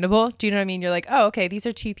understandable. Do you know what I mean? You're like, oh, okay, these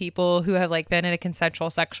are two people who have like been in a consensual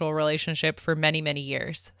sexual relationship for many, many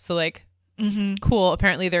years. So like, cool.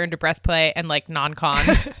 Apparently they're into breath play and like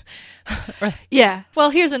non-con. Yeah.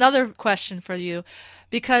 Well, here's another question for you,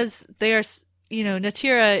 because there's,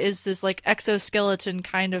 Natira is this like exoskeleton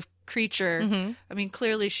kind of creature. I mean,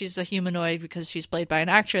 clearly she's a humanoid because she's played by an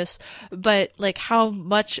actress, but like how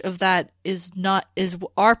much of that is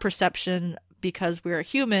our perception because we're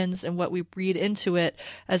humans and what we read into it,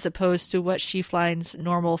 as opposed to what she finds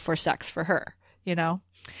normal for sex for her,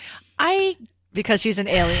 because she's an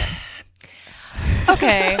alien.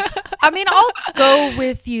 Okay. I mean, I'll go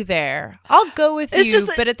with you there. I'll go with you,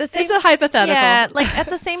 but at the same it's a hypothetical. Yeah, like at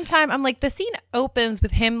the same time, I'm like, the scene opens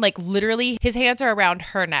with him like literally his hands are around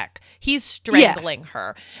her neck. He's strangling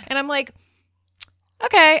her. And I'm like,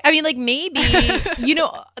 okay. I mean, like maybe,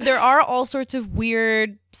 there are all sorts of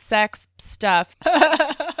weird sex stuff.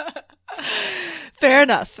 Fair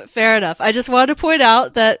enough. I just wanted to point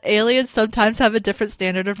out that aliens sometimes have a different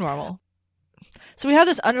standard of normal. So we have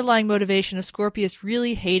this underlying motivation of Scorpius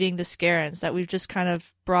really hating the Scarans that we've just kind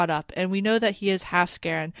of brought up. And we know that he is half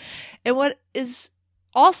Scaran. And what is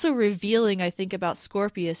also revealing, I think, about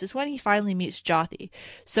Scorpius is when he finally meets Jothee.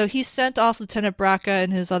 So he sent off Lieutenant Braca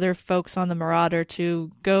and his other folks on the Marauder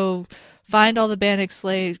to go find all the Bannock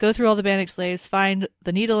slaves, go through all the Bannock slaves, find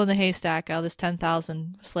the needle in the haystack out of this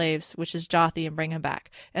 10,000 slaves, which is Jothee, and bring him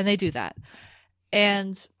back. And they do that.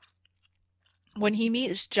 And when he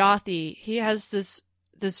meets Jothee, he has this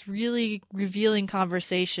really revealing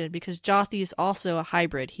conversation, because Jothee is also a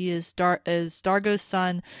hybrid. He is Dargo's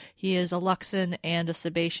son. He is a Luxon and a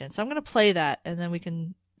Sebacean. So I'm going to play that, and then we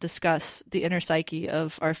can discuss the inner psyche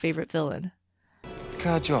of our favorite villain.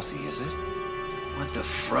 Jothee, is it? What the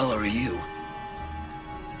frell are you?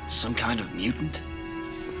 Some kind of mutant?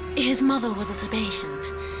 His mother was a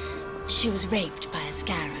Sebacean. She was raped by a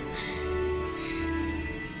Scaran.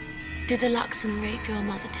 Did the Luxon rape your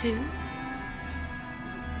mother too?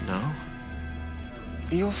 No.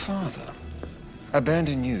 Your father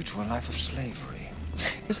abandoned you to a life of slavery.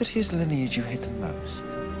 Is it his lineage you hate the most?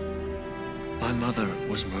 My mother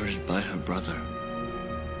was murdered by her brother.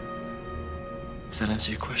 Does that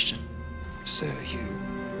answer your question? So you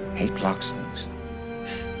hate Luxons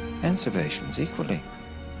and Sebaceans equally.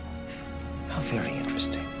 How very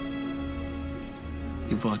interesting.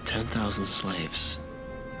 You brought 10,000 slaves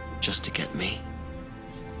just to get me?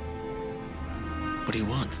 What do you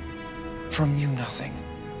want? From you, nothing.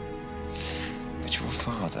 But your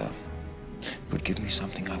father would give me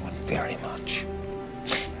something I want very much.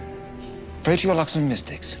 Pray to your Luxon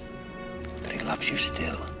mystics that he loves you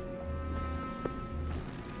still.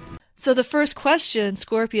 So the first question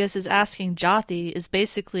Scorpius is asking Jothee is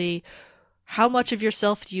basically, how much of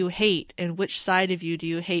yourself do you hate, and which side of you do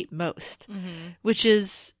you hate most? Mm-hmm. Which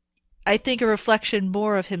is, I think, a reflection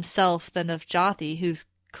more of himself than of Jothee, who's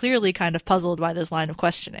clearly kind of puzzled by this line of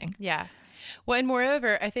questioning. Yeah. Well, and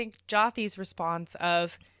moreover, I think Jothee's response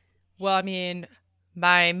of, well, I mean,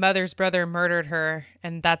 my mother's brother murdered her,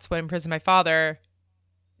 and that's what imprisoned my father.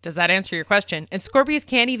 Does that answer your question? And Scorpius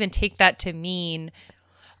can't even take that to mean,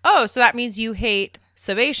 oh, so that means you hate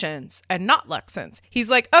Sebaceans and not Luxons. He's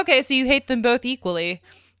like, okay, so you hate them both equally.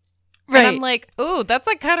 Right. And I'm like, oh, that's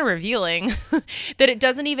like kind of revealing that it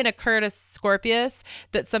doesn't even occur to Scorpius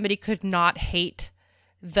that somebody could not hate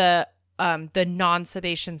the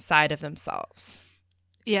non-Sebacean side of themselves.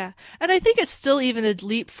 Yeah. And I think it's still even a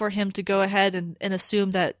leap for him to go ahead and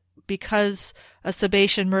assume that because a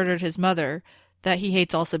Sebacean murdered his mother, that he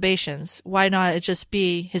hates all Sebaceans. Why not it just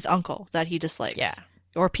be his uncle that he dislikes? Yeah.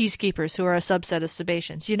 Or peacekeepers who are a subset of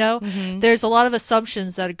Sebaceans. You know, there's a lot of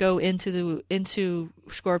assumptions that go into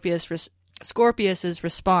Scorpius's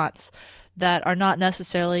response that are not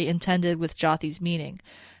necessarily intended with Jothee's meaning.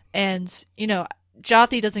 And, you know,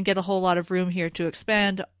 Jothee doesn't get a whole lot of room here to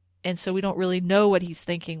expand, and so we don't really know what he's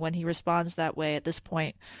thinking when he responds that way at this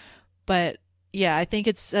point. But yeah, I think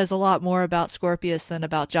it says a lot more about Scorpius than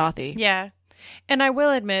about Jothee. Yeah. And I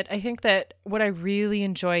will admit, I think that what I really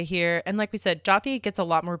enjoy here, and like we said, Jothee gets a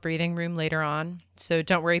lot more breathing room later on. So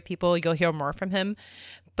don't worry, people, you'll hear more from him.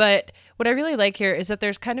 But what I really like here is that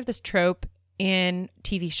there's kind of this trope in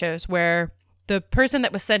TV shows where the person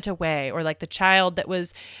that was sent away, or like the child that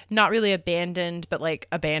was not really abandoned, but like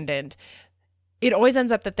abandoned, it always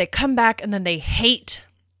ends up that they come back and then they hate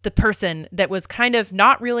the person that was kind of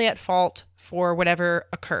not really at fault for whatever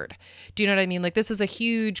occurred. Do you know what I mean? Like, this is a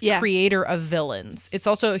huge creator of villains. It's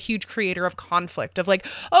also a huge creator of conflict of like,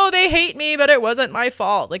 oh, they hate me, but it wasn't my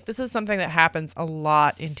fault. Like, this is something that happens a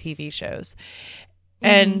lot in TV shows.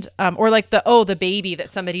 And, or like the baby that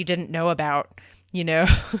somebody didn't know about, you know,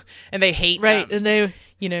 and they hate them. And they,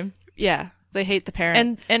 you know, they hate the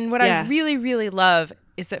parent. And what I really, really love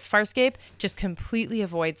is that Farscape just completely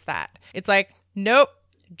avoids that. It's like, nope.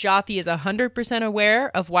 Jothee is 100% aware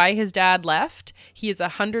of why his dad left. He is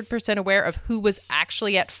 100% aware of who was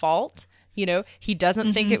actually at fault. You know, he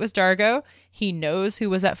doesn't think it was Dargo. He knows who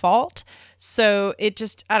was at fault. So it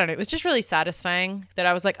just, I don't know, it was just really satisfying that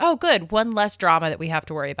I was like, oh, good, one less drama that we have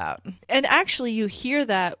to worry about. And actually, you hear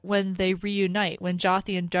that when they reunite, when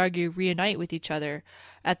Jothee and Dargo reunite with each other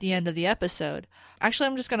at the end of the episode. Actually,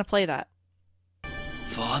 I'm just going to play that.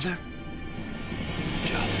 Father?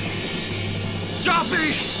 Jothee!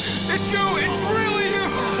 It's you! It's really you!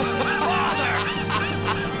 Father!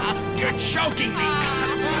 You're choking me!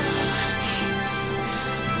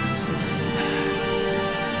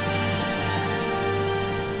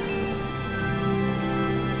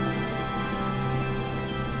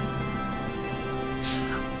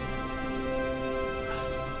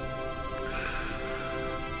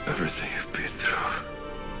 Everything you've been through.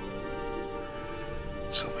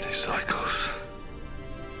 So many cycles.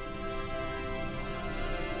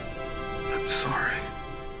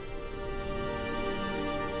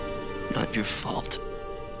 not your fault.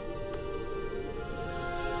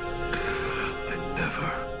 I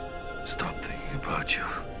never stopped thinking about you,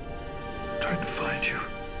 trying to find you.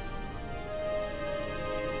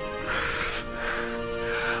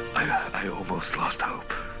 I almost lost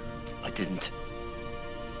hope. I didn't.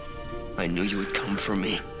 I knew you would come for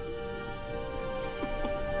me.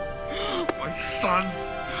 My son!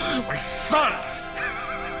 My son!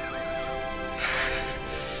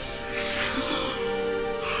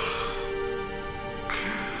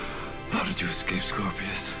 How did you escape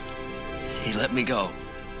Scorpius? He let me go.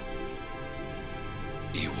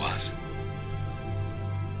 He what?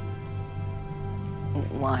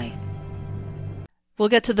 Why? We'll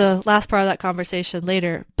get to the last part of that conversation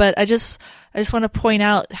later, but I just want to point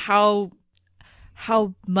out how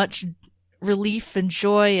much relief and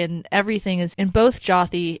joy and everything is in both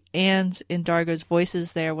Jothee and in Dargo's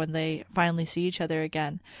voices there when they finally see each other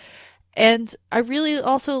again. And I really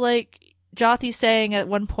also like Jothee saying at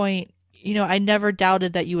one point, you know, I never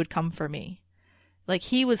doubted that you would come for me. Like,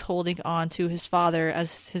 he was holding on to his father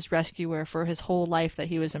as his rescuer for his whole life that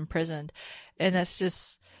he was imprisoned. And that's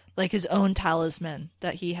just like his own talisman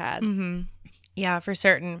that he had. Mm-hmm. Yeah, for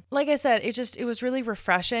certain. Like I said, it was really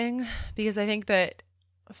refreshing because I think that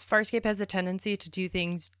Farscape has a tendency to do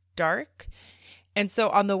things dark. And so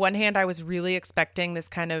on the one hand, I was really expecting this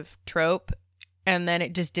kind of trope, and then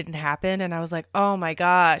it just didn't happen. And I was like, oh my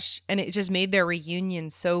gosh. And it just made their reunion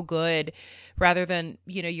so good rather than,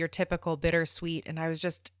 you know, your typical bittersweet. And it was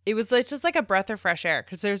just like a breath of fresh air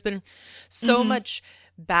because there's been so much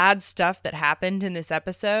bad stuff that happened in this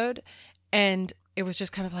episode, and it was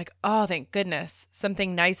just kind of like, oh, thank goodness,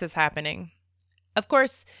 something nice is happening. Of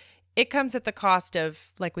course, it comes at the cost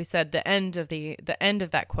of, like we said, the end of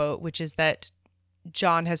that quote, which is that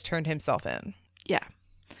John has turned himself in. Yeah.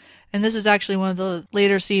 And this is actually one of the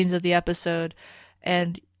later scenes of the episode,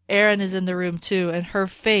 and Erin is in the room too, and her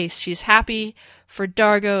face, she's happy for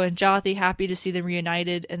Dargo and Jothee, happy to see them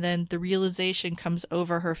reunited, and then the realization comes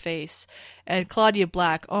over her face. And Claudia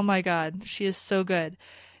Black, oh my God, she is so good.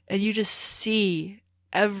 And you just see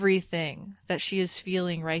everything that she is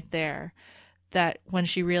feeling right there, that when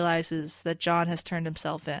she realizes that John has turned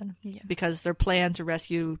himself in, because their plan to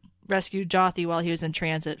rescue Jothee while he was in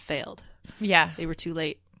transit failed. Yeah. They were too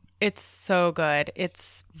late. It's so good.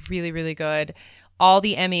 It's really, really good. All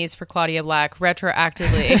the Emmys for Claudia Black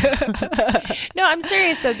retroactively. No, I'm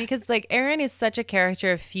serious though, because like Erin is such a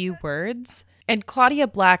character of few words, and Claudia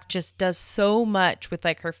Black just does so much with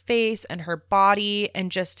like her face and her body,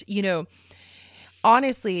 and just, you know,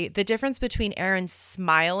 honestly, the difference between Erin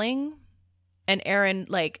smiling and Erin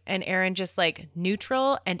just like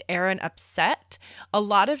neutral and Erin upset, a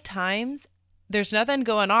lot of times there's nothing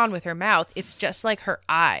going on with her mouth. It's just like her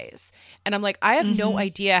eyes. And I'm like, I have no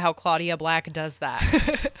idea how Claudia Black does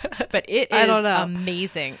that. But it is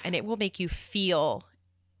amazing. And it will make you feel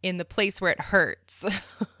in the place where it hurts.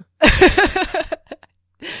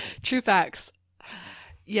 True facts.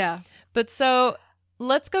 Yeah. But so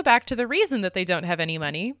let's go back to the reason that they don't have any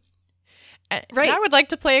money. Right. And I would like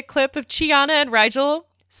to play a clip of Chiana and Rygel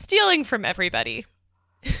stealing from everybody.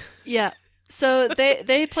 Yeah. So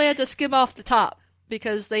they plan to skim off the top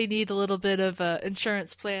because they need a little bit of an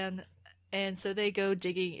insurance plan, and so they go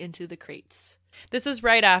digging into the crates. This is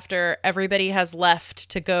right after everybody has left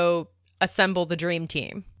to go assemble the dream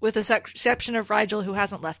team. With the exception of Rygel, who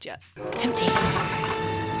hasn't left yet. Empty.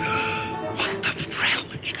 What the hell?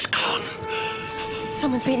 It's gone.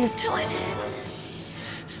 Someone's beaten us to it.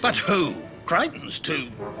 But who? Crichton's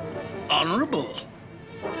too honorable.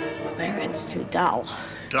 Baron's too dull.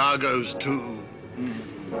 Dargo's too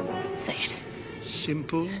Say it.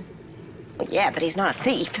 simple. Yeah, but he's not a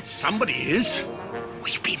thief. Somebody is.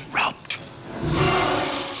 We've been robbed.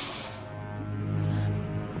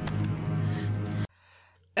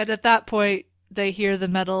 And at that point, they hear the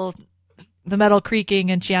metal creaking,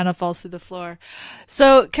 and Chiana falls through the floor.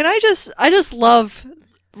 So I just love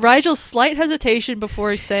Rygel's slight hesitation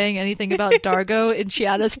before saying anything about Dargo in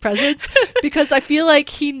Chiana's presence, because I feel like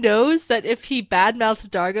he knows that if he badmouths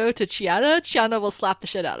Dargo to Chiana will slap the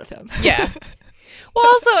shit out of him. Yeah. Well,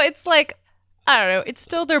 also, it's like, I don't know, it's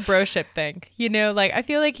still their broship thing, you know? Like, I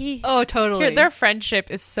feel like Oh, totally. their friendship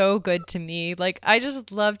is so good to me. Like, I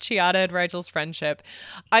just love Chiana and Rygel's friendship.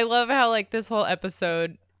 I love how, like, this whole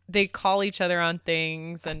episode, they call each other on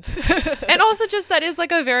things, and also just that is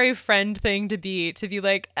like a very friend thing to be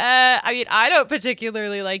like, I mean, I don't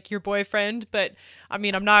particularly like your boyfriend, but I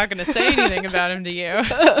mean, I'm not going to say anything about him to you.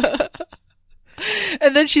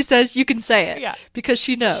 And then she says, you can say it. Yeah. Because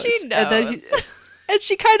she knows. She knows. And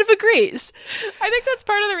she kind of agrees. I think that's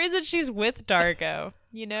part of the reason she's with Dargo,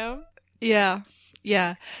 you know? Yeah.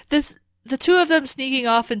 Yeah. The two of them sneaking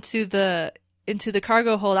off into the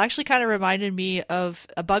cargo hold actually kind of reminded me of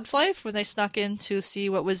A Bug's Life when they snuck in to see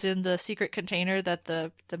what was in the secret container that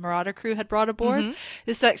the Marauder crew had brought aboard. Mm-hmm.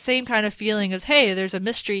 It's that same kind of feeling of, hey, there's a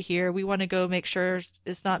mystery here. We want to go make sure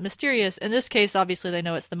it's not mysterious. In this case, obviously they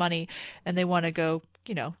know it's the money and they want to go,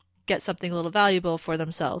 get something a little valuable for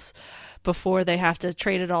themselves before they have to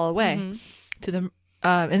trade it all away to the,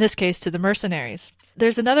 in this case, to the mercenaries.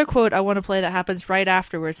 There's another quote I want to play that happens right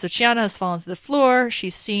afterwards. So Chiana has fallen to the floor.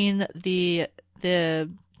 She's seen the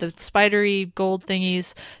spidery gold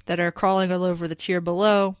thingies that are crawling all over the tier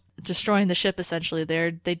below, destroying the ship essentially.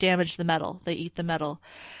 They damage the metal. They eat the metal.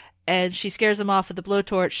 And she scares them off with the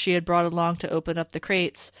blowtorch she had brought along to open up the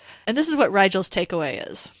crates. And this is what Rygel's takeaway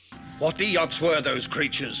is. What idiots were those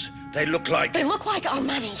creatures? They look like our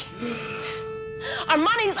money. Our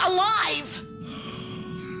money's alive!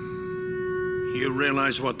 You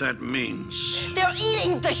realize what that means? They're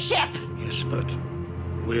eating the ship! Yes, but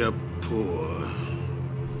we're poor.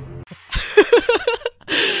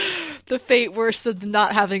 The fate worse than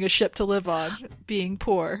not having a ship to live on, being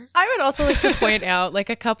poor. I would also like to point out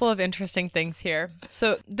a couple of interesting things here.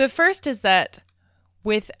 So the first is that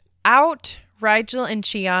without Rygel and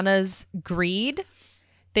Chiana's greed,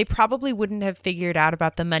 they probably wouldn't have figured out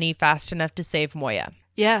about the money fast enough to save Moya.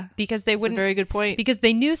 Yeah, because they wouldn't. A very good point. Because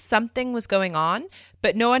they knew something was going on,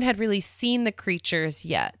 but no one had really seen the creatures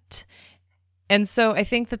yet. And so I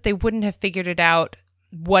think that they wouldn't have figured it out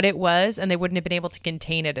what it was, and they wouldn't have been able to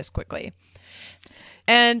contain it as quickly.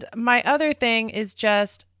 And my other thing is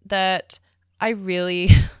just that I really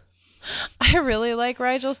like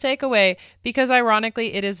Rygel's takeaway, because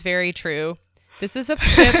ironically, it is very true. This is a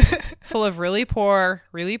ship full of really poor,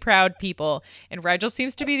 really proud people, and Rygel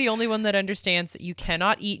seems to be the only one that understands that you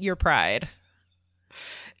cannot eat your pride.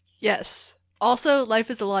 Yes. Also, life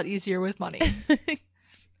is a lot easier with money.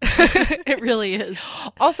 It really is.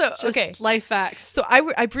 Also, just okay. Life facts. So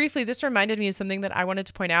I briefly, this reminded me of something that I wanted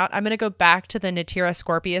to point out. I'm going to go back to the Natira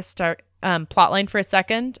Scorpius plotline for a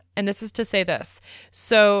second, and this is to say this.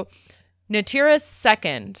 So Natira's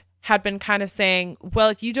second had been kind of saying, well,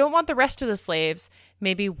 if you don't want the rest of the slaves,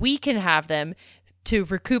 maybe we can have them to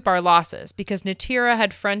recoup our losses, because Natira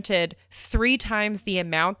had fronted 3 times the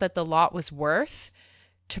amount that the lot was worth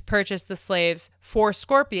to purchase the slaves for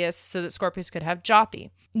Scorpius so that Scorpius could have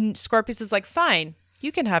Jothee. Scorpius is like, fine,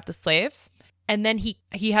 you can have the slaves. And then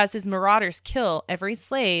he has his marauders kill every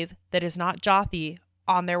slave that is not Jothee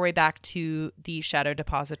on their way back to the Shadow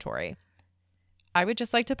Depository. I would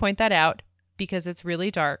just like to point that out, because it's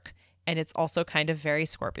really dark, and it's also kind of very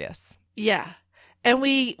Scorpius. Yeah. And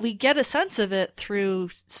we get a sense of it through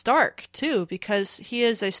Stark, too, because he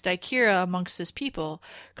is a Stykira amongst his people,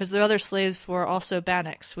 because the other slaves were also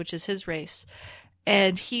Bannix, which is his race.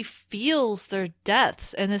 And he feels their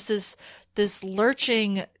deaths, and this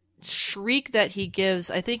lurching shriek that he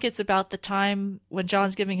gives. I think it's about the time when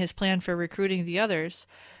John's giving his plan for recruiting the others.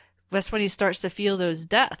 That's when he starts to feel those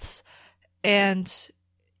deaths. And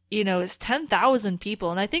it's 10,000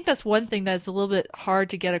 people. And I think that's one thing that's a little bit hard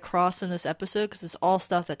to get across in this episode, because it's all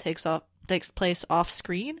stuff that takes place off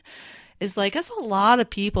screen. Is that's a lot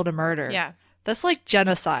of people to murder. Yeah. That's like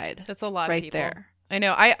genocide. That's a lot right of people. There. I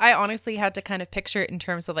know. I honestly had to kind of picture it in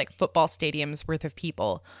terms of football stadiums worth of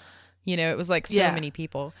people. It was so many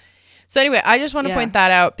people. So anyway, I just want to point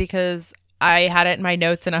that out, because I had it in my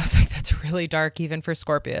notes and I was like, that's really dark even for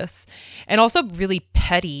Scorpius. And also really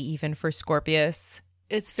petty even for Scorpius.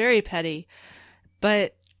 It's very petty,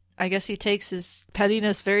 but I guess he takes his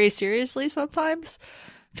pettiness very seriously sometimes.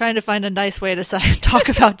 I'm trying to find a nice way to talk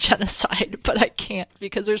about genocide, but I can't,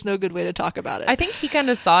 because there's no good way to talk about it. I think he kind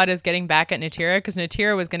of saw it as getting back at Natira, because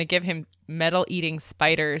Natira was going to give him metal-eating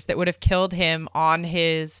spiders that would have killed him on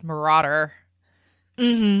his marauder.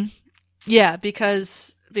 Mm-hmm. Yeah,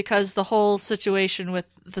 because the whole situation with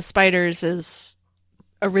the spiders is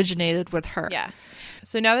originated with her. Yeah.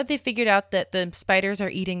 So now that they figured out that the spiders are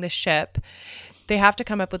eating the ship, they have to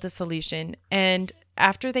come up with a solution. And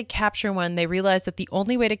after they capture one, they realize that the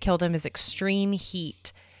only way to kill them is extreme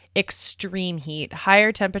heat. Extreme heat.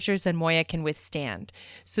 Higher temperatures than Moya can withstand.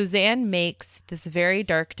 So Zan makes this very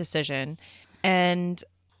dark decision, and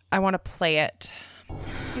I want to play it.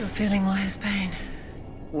 You're feeling Moya's pain.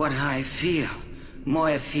 What I feel,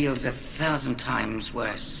 Moya feels 1,000 times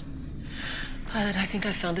worse. Pilot, I think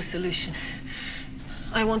I found a solution.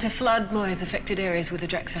 I want to flood Moya's affected areas with the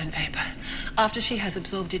Draxine vapor. After she has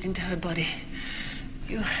absorbed it into her body,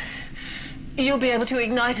 you'll be able to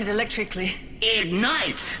ignite it electrically.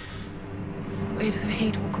 Ignite? Waves of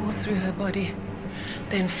heat will course through her body,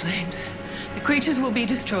 then flames. The creatures will be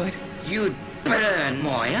destroyed. You'd burn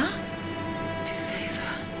Moya? To save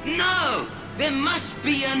her. No! There must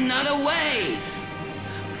be another way!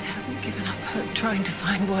 I haven't given up hope trying to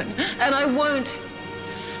find one, and I won't.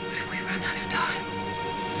 But if we run out of time...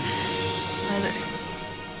 Violet,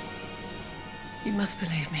 you must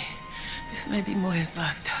believe me. This may be Moya's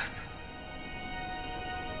last hope.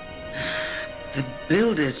 The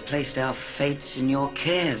Builders placed our fates in your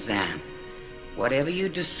care, Zan. Whatever you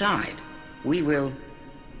decide, we will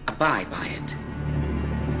abide by it.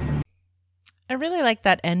 I really like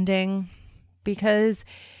that ending because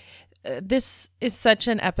this is such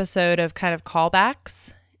an episode of kind of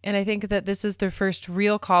callbacks. And I think that this is the first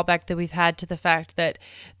real callback that we've had to the fact that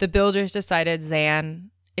the Builders decided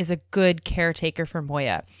Zan is a good caretaker for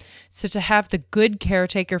Moya. So to have the good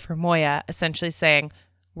caretaker for Moya essentially saying,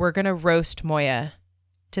 we're going to roast Moya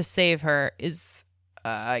to save her is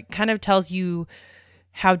kind of tells you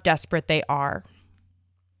how desperate they are.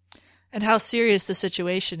 And how serious the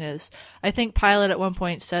situation is. I think Pilot at one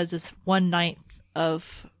point says it's 1/9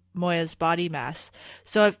 of Moya's body mass.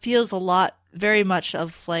 So it feels a lot, very much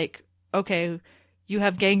of like, okay, you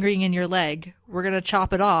have gangrene in your leg. We're going to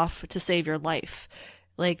chop it off to save your life.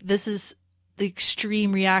 Like, this is the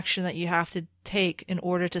extreme reaction that you have to take in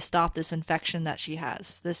order to stop this infection that she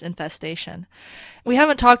has, this infestation. We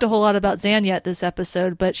haven't talked a whole lot about Zan yet this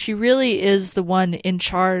episode, but she really is the one in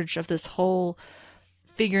charge of this whole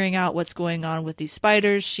figuring out what's going on with these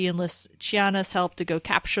spiders. She enlists Chiana's help to go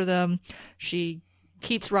capture them. She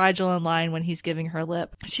keeps Rygel in line when he's giving her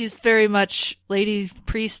lip. She's very much lady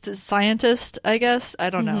priest scientist, I guess.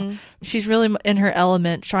 I don't know. She's really in her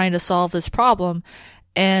element trying to solve this problem.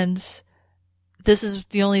 And this is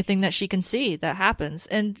the only thing that she can see that happens.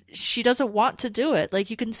 And she doesn't want to do it. Like,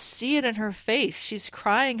 you can see it in her face. She's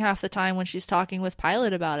crying half the time when she's talking with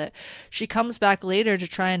Pilot about it. She comes back later to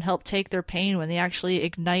try and help take their pain when they actually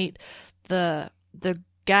ignite the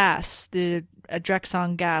gas, the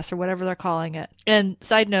Drexon gas or whatever they're calling it. And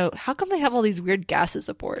side note, how come they have all these weird gases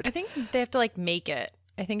aboard? I think they have to like make it.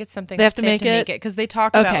 I think it's something they have to make it because they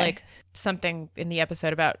talk about like something in the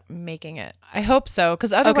episode about making it. I hope so,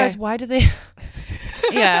 because otherwise, why do they?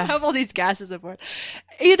 Have all these gases aboard.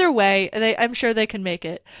 Either way, I'm sure they can make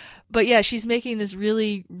it. But yeah, she's making this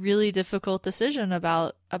really, really difficult decision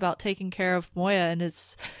about taking care of Moya, and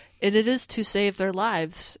it is to save their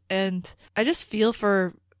lives. And I just feel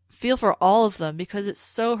for all of them because it's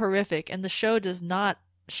so horrific, and the show does not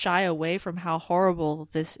shy away from how horrible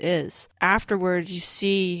this is. Afterwards, you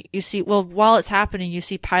see, well, while it's happening, you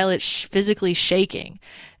see Pilot physically shaking.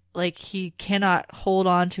 Like, he cannot hold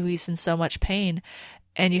on to, he's in so much pain.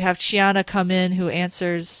 And you have Chiana come in, who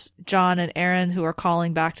answers John and Aaron, who are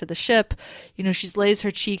calling back to the ship. You know, she lays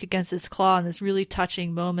her cheek against his claw in this really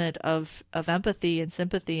touching moment of empathy and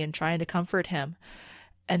sympathy and trying to comfort him.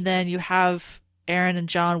 And then you have Aaron and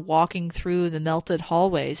John walking through the melted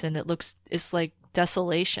hallways, and it's like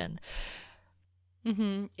desolation.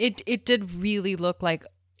 It did really look like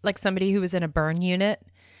somebody who was in a burn unit.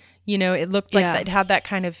 You know, it looked like it had that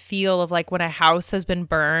kind of feel of like when a house has been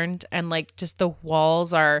burned and like just the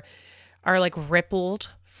walls are like rippled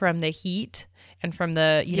from the heat and from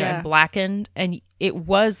the, you know, and blackened. And it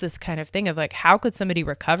was this kind of thing of like, how could somebody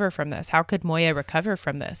recover from this? How could Moya recover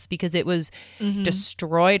from this? Because it was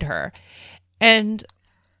destroyed her. And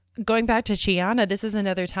going back to Chiana, this is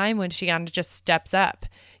another time when Chiana just steps up.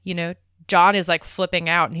 You know, John is like flipping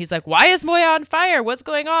out and he's like, why is Moya on fire? What's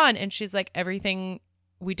going on? And she's like, everything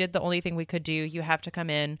we did, the only thing we could do. You have to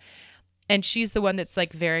come in. And she's the one that's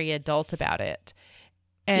like very adult about it.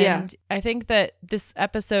 And I think that this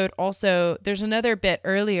episode also, there's another bit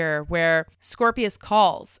earlier where Scorpius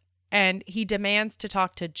calls and he demands to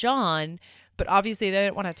talk to John, but obviously they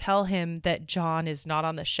don't want to tell him that John is not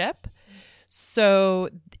on the ship. So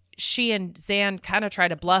she and Zan kind of try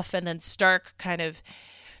to bluff, and then Stark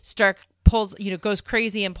pulls, you know, goes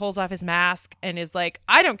crazy and pulls off his mask and is like,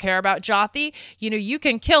 I don't care about Jothee. You know, you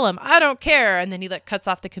can kill him. I don't care. And then he like cuts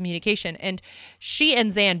off the communication. And she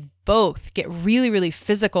and Zan both get really, really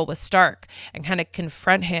physical with Stark and kind of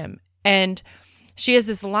confront him. And she has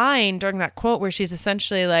this line during that quote where she's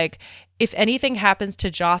essentially like, if anything happens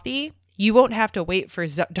to Jothee, you won't have to wait for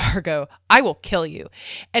Dargo. I will kill you.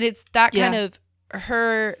 And it's that kind of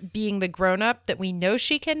her being the grown-up that we know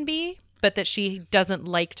she can be, but that she doesn't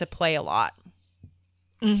like to play a lot.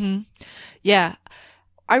 Yeah.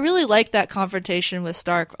 I really like that confrontation with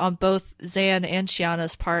Stark on both Zan and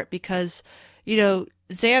Chiana's part because, you know,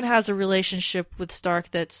 Zan has a relationship with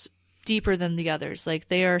Stark that's deeper than the others. Like,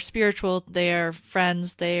 they are spiritual, they are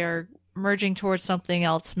friends, they are merging towards something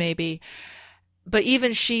else maybe. But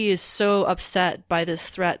even she is so upset by this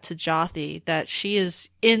threat to Jothee that she is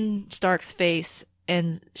in Stark's face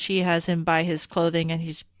and she has him by his clothing and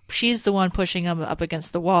she's the one pushing him up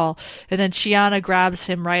against the wall. And then Chiana grabs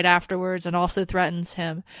him right afterwards and also threatens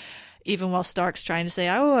him, even while Stark's trying to say,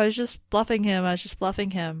 oh, I was just bluffing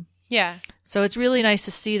him. Yeah. So it's really nice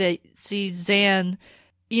to see Zan,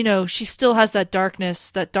 you know, she still has that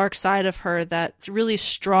darkness, that dark side of her, that really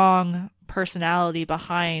strong personality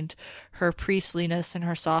behind her priestliness and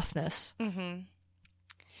her softness. Mm-hmm.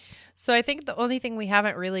 So I think the only thing we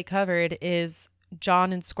haven't really covered is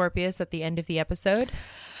Jon and Scorpius at the end of the episode.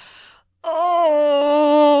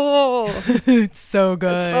 Oh, it's so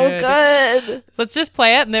good. It's so good. Let's just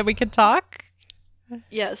play it and then we can talk.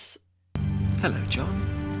 Yes. Hello, Jon.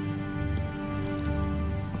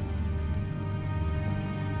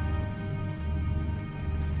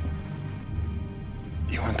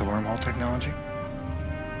 You want the wormhole technology?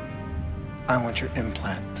 I want your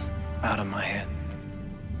implant out of my head.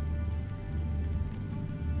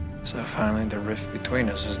 So finally the rift between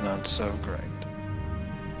us is not so great.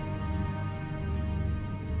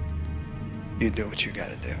 You do what you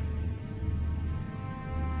gotta do.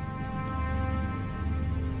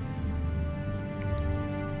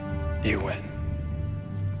 You win.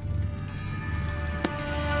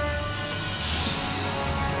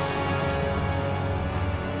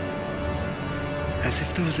 As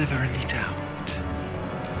if there was ever any doubt.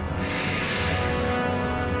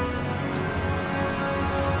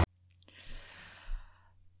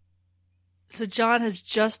 So Jon has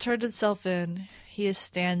just turned himself in. He is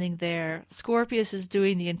standing there. Scorpius is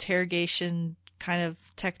doing the interrogation kind of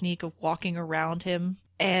technique of walking around him.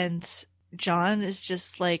 And Jon is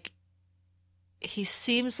just like, he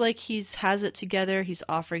seems like has it together. He's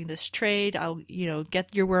offering this trade. I'll,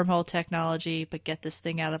 get your wormhole technology, but get this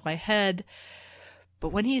thing out of my head. But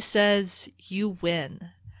when he says, you win,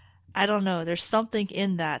 I don't know. There's something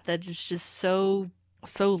in that is just so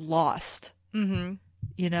lost.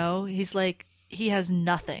 Mm-hmm. He's like, he has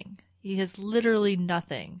nothing. He has literally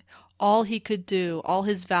nothing. All he could do, all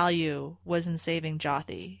his value was in saving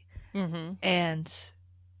Jothee. Mm-hmm. And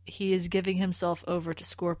he is giving himself over to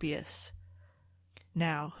Scorpius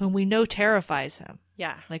now, whom we know terrifies him.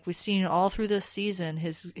 Yeah. Like we've seen all through this season,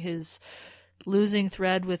 his losing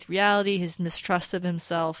thread with reality, his mistrust of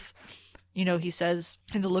himself. He says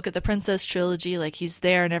in the Look at the Princess trilogy, like, he's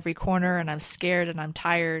there in every corner and I'm scared and I'm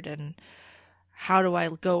tired and how do I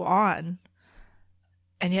go on?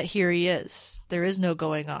 And yet here he is. There is no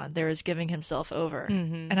going on. There is giving himself over.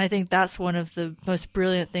 Mm-hmm. And I think that's one of the most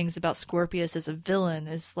brilliant things about Scorpius as a villain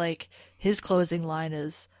is like his closing line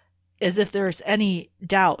is as if there's any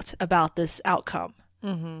doubt about this outcome.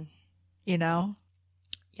 Mm-hmm.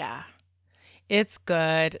 Yeah. It's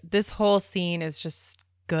good. This whole scene is just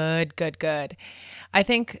good. I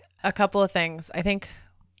think a couple of things. I think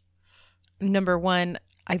number one,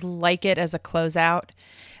 I like it as a closeout.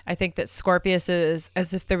 I think that Scorpius is,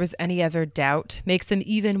 as if there was any other doubt, makes him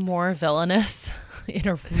even more villainous in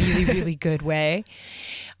a really, really good way.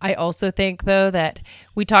 I also think, though, that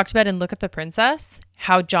we talked about in Look at the Princess,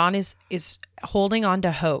 how Jon is holding on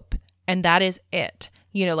to hope. And that is it.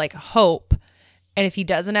 Like hope. And if he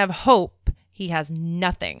doesn't have hope, he has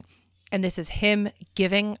nothing. And this is him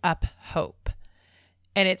giving up hope.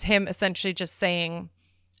 And it's him essentially just saying,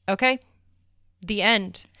 okay, the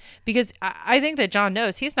end. Because I think that Jon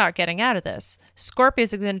knows he's not getting out of this.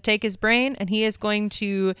 Scorpius is going to take his brain and he's going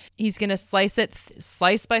to slice it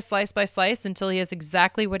slice by slice by slice until he has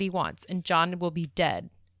exactly what he wants. And Jon will be dead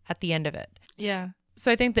at the end of it. Yeah.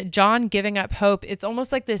 So I think that Jon giving up hope, it's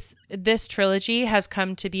almost like this trilogy has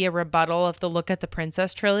come to be a rebuttal of the Look at the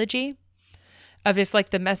Princess trilogy. Of if like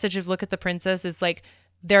the message of Look at the Princess is like,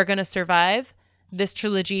 they're going to survive. This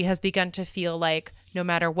trilogy has begun to feel like no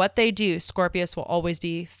matter what they do, Scorpius will always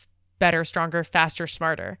be better, stronger, faster,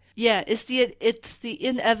 smarter. Yeah, it's the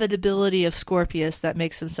inevitability of Scorpius that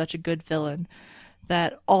makes him such a good villain.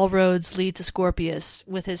 That all roads lead to Scorpius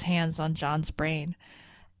with his hands on Jon's brain.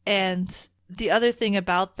 And the other thing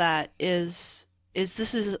about that is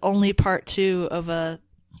this is only part 2 of a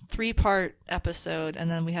 3-part episode,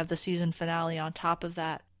 and then we have the season finale on top of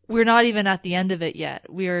that. We're not even at the end of it yet.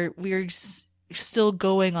 We're still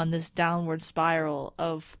going on this downward spiral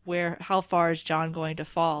of how far is Jon going to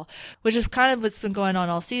fall, which is kind of what's been going on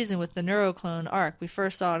all season with the Neuroclone arc. We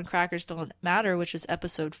first saw in Crackers Don't Matter, which is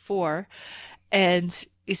episode 4, and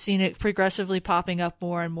you've seen it progressively popping up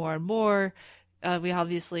more and more and more. We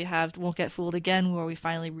obviously have Won't Get Fooled Again, where we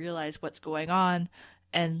finally realize what's going on,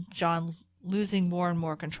 and Jon losing more and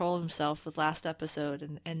more control of himself with last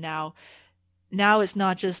episode, and now it's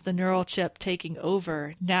not just the neural chip taking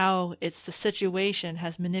over. Now it's the situation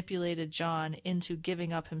has manipulated Jon into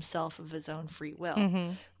giving up himself of his own free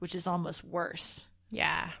will, which is almost worse.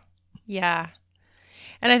 Yeah. Yeah.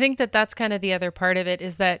 And I think that that's kind of the other part of it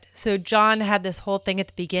is that, so John had this whole thing at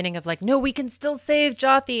the beginning of like, no, we can still save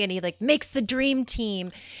Jothee. And he like makes the dream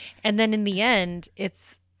team. And then in the end,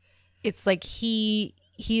 it's like he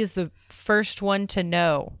is the first one to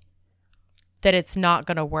know that it's not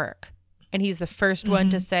going to work. And he's the first one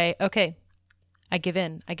to say, okay, I give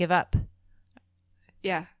in. I give up.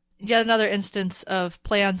 Yeah. Yet another instance of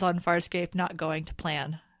plans on Farscape not going to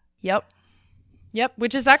plan. Yep.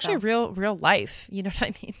 Which is actually real life. You know what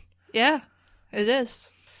I mean? Yeah, it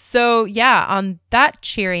is. So yeah, on that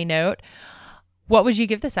cheery note, what would you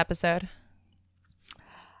give this episode?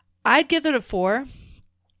 I'd give it a 4.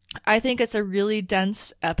 I think it's a really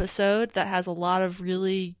dense episode that has a lot of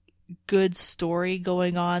really good story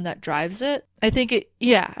going on that drives it. I think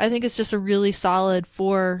it's just a really solid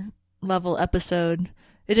 4 level episode.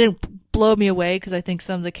 It didn't blow me away because I think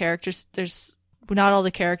some of the characters, not all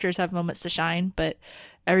the characters have moments to shine, but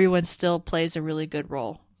everyone still plays a really good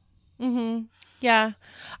role. Mm-hmm. Yeah.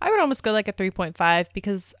 I would almost go like a 3.5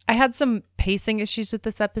 because I had some pacing issues with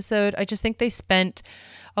this episode. I just think they spent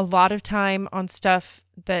a lot of time on stuff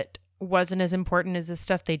that wasn't as important as the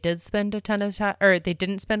stuff they did spend a ton of time, or they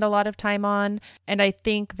didn't spend a lot of time on. And I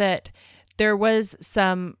think that there were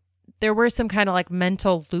some kind of like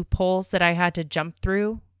mental loopholes that I had to jump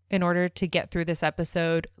through in order to get through this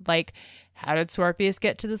episode. Like, how did Scorpius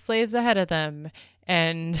get to the slaves ahead of them?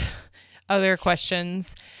 And other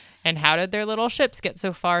questions. And how did their little ships get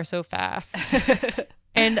so far so fast?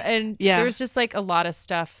 and there was just like a lot of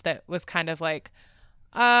stuff that was kind of like,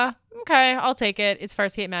 okay, I'll take it. It's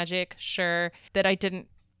Farscape magic, sure. That I didn't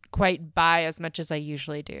quite buy as much as I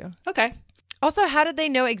usually do. Okay. Also, how did they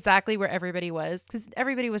know exactly where everybody was? Because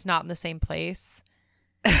everybody was not in the same place.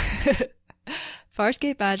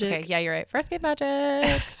 Farscape magic. Okay, yeah, you're right. Farscape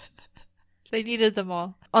magic. They needed them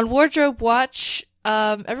all. On Wardrobe Watch,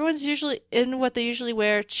 everyone's usually in what they usually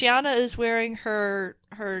wear. Chiana is wearing her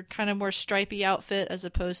kind of more stripy outfit as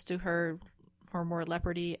opposed to her more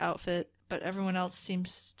leopardy outfit. But everyone else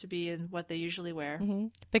seems to be in what they usually wear. Mm-hmm.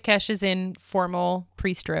 Vikesh is in formal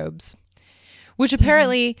priest robes, which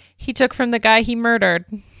apparently he took from the guy he murdered.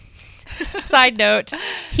 Side note,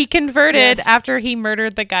 he converted after he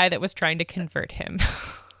murdered the guy that was trying to convert him.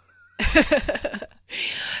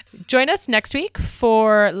 Join us next week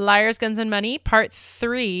for Liars, Guns, and Money, Part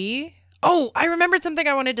 3. Oh, I remembered something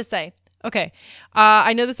I wanted to say. Okay.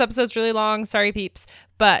 I know this episode's really long. Sorry, peeps.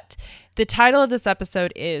 But the title of this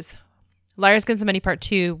episode is Liars, Guns, and Money Part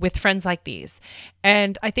 2 with Friends Like These.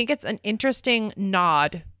 And I think it's an interesting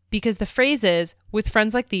nod because the phrase is, with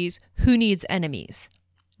friends like these, who needs enemies?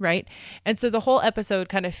 Right? And so the whole episode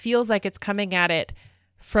kind of feels like it's coming at it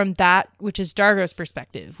from that, which is Dargo's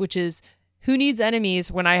perspective, which is, who needs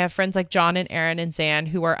enemies when I have friends like John and Aaron and Zan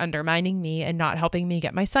who are undermining me and not helping me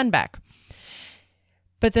get my son back?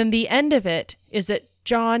 But then the end of it is that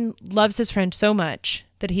John loves his friend so much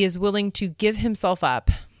that he is willing to give himself up.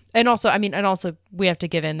 And also we have to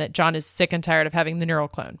give in that John is sick and tired of having the neural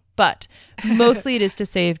clone, but mostly it is to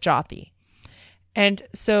save Jothee. And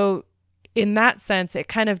so in that sense, it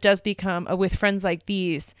kind of does become a with friends like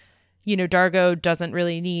these, Dargo doesn't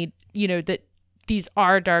really need, that these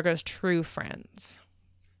are Dargo's true friends.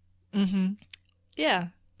 Mm-hmm. Yeah.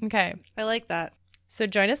 Okay. I like that. So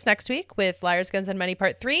join us next week with Liars, Guns, and Money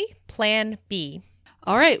Part 3, Plan B.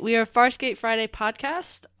 All right. We are Farscape Friday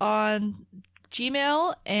podcast on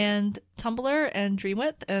Gmail and Tumblr and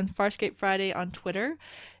Dreamwidth, and Farscape Friday on Twitter.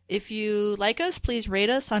 If you like us, please rate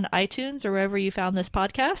us on iTunes or wherever you found this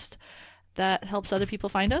podcast. That helps other people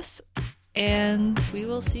find us. And we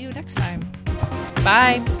will see you next time.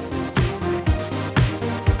 Bye.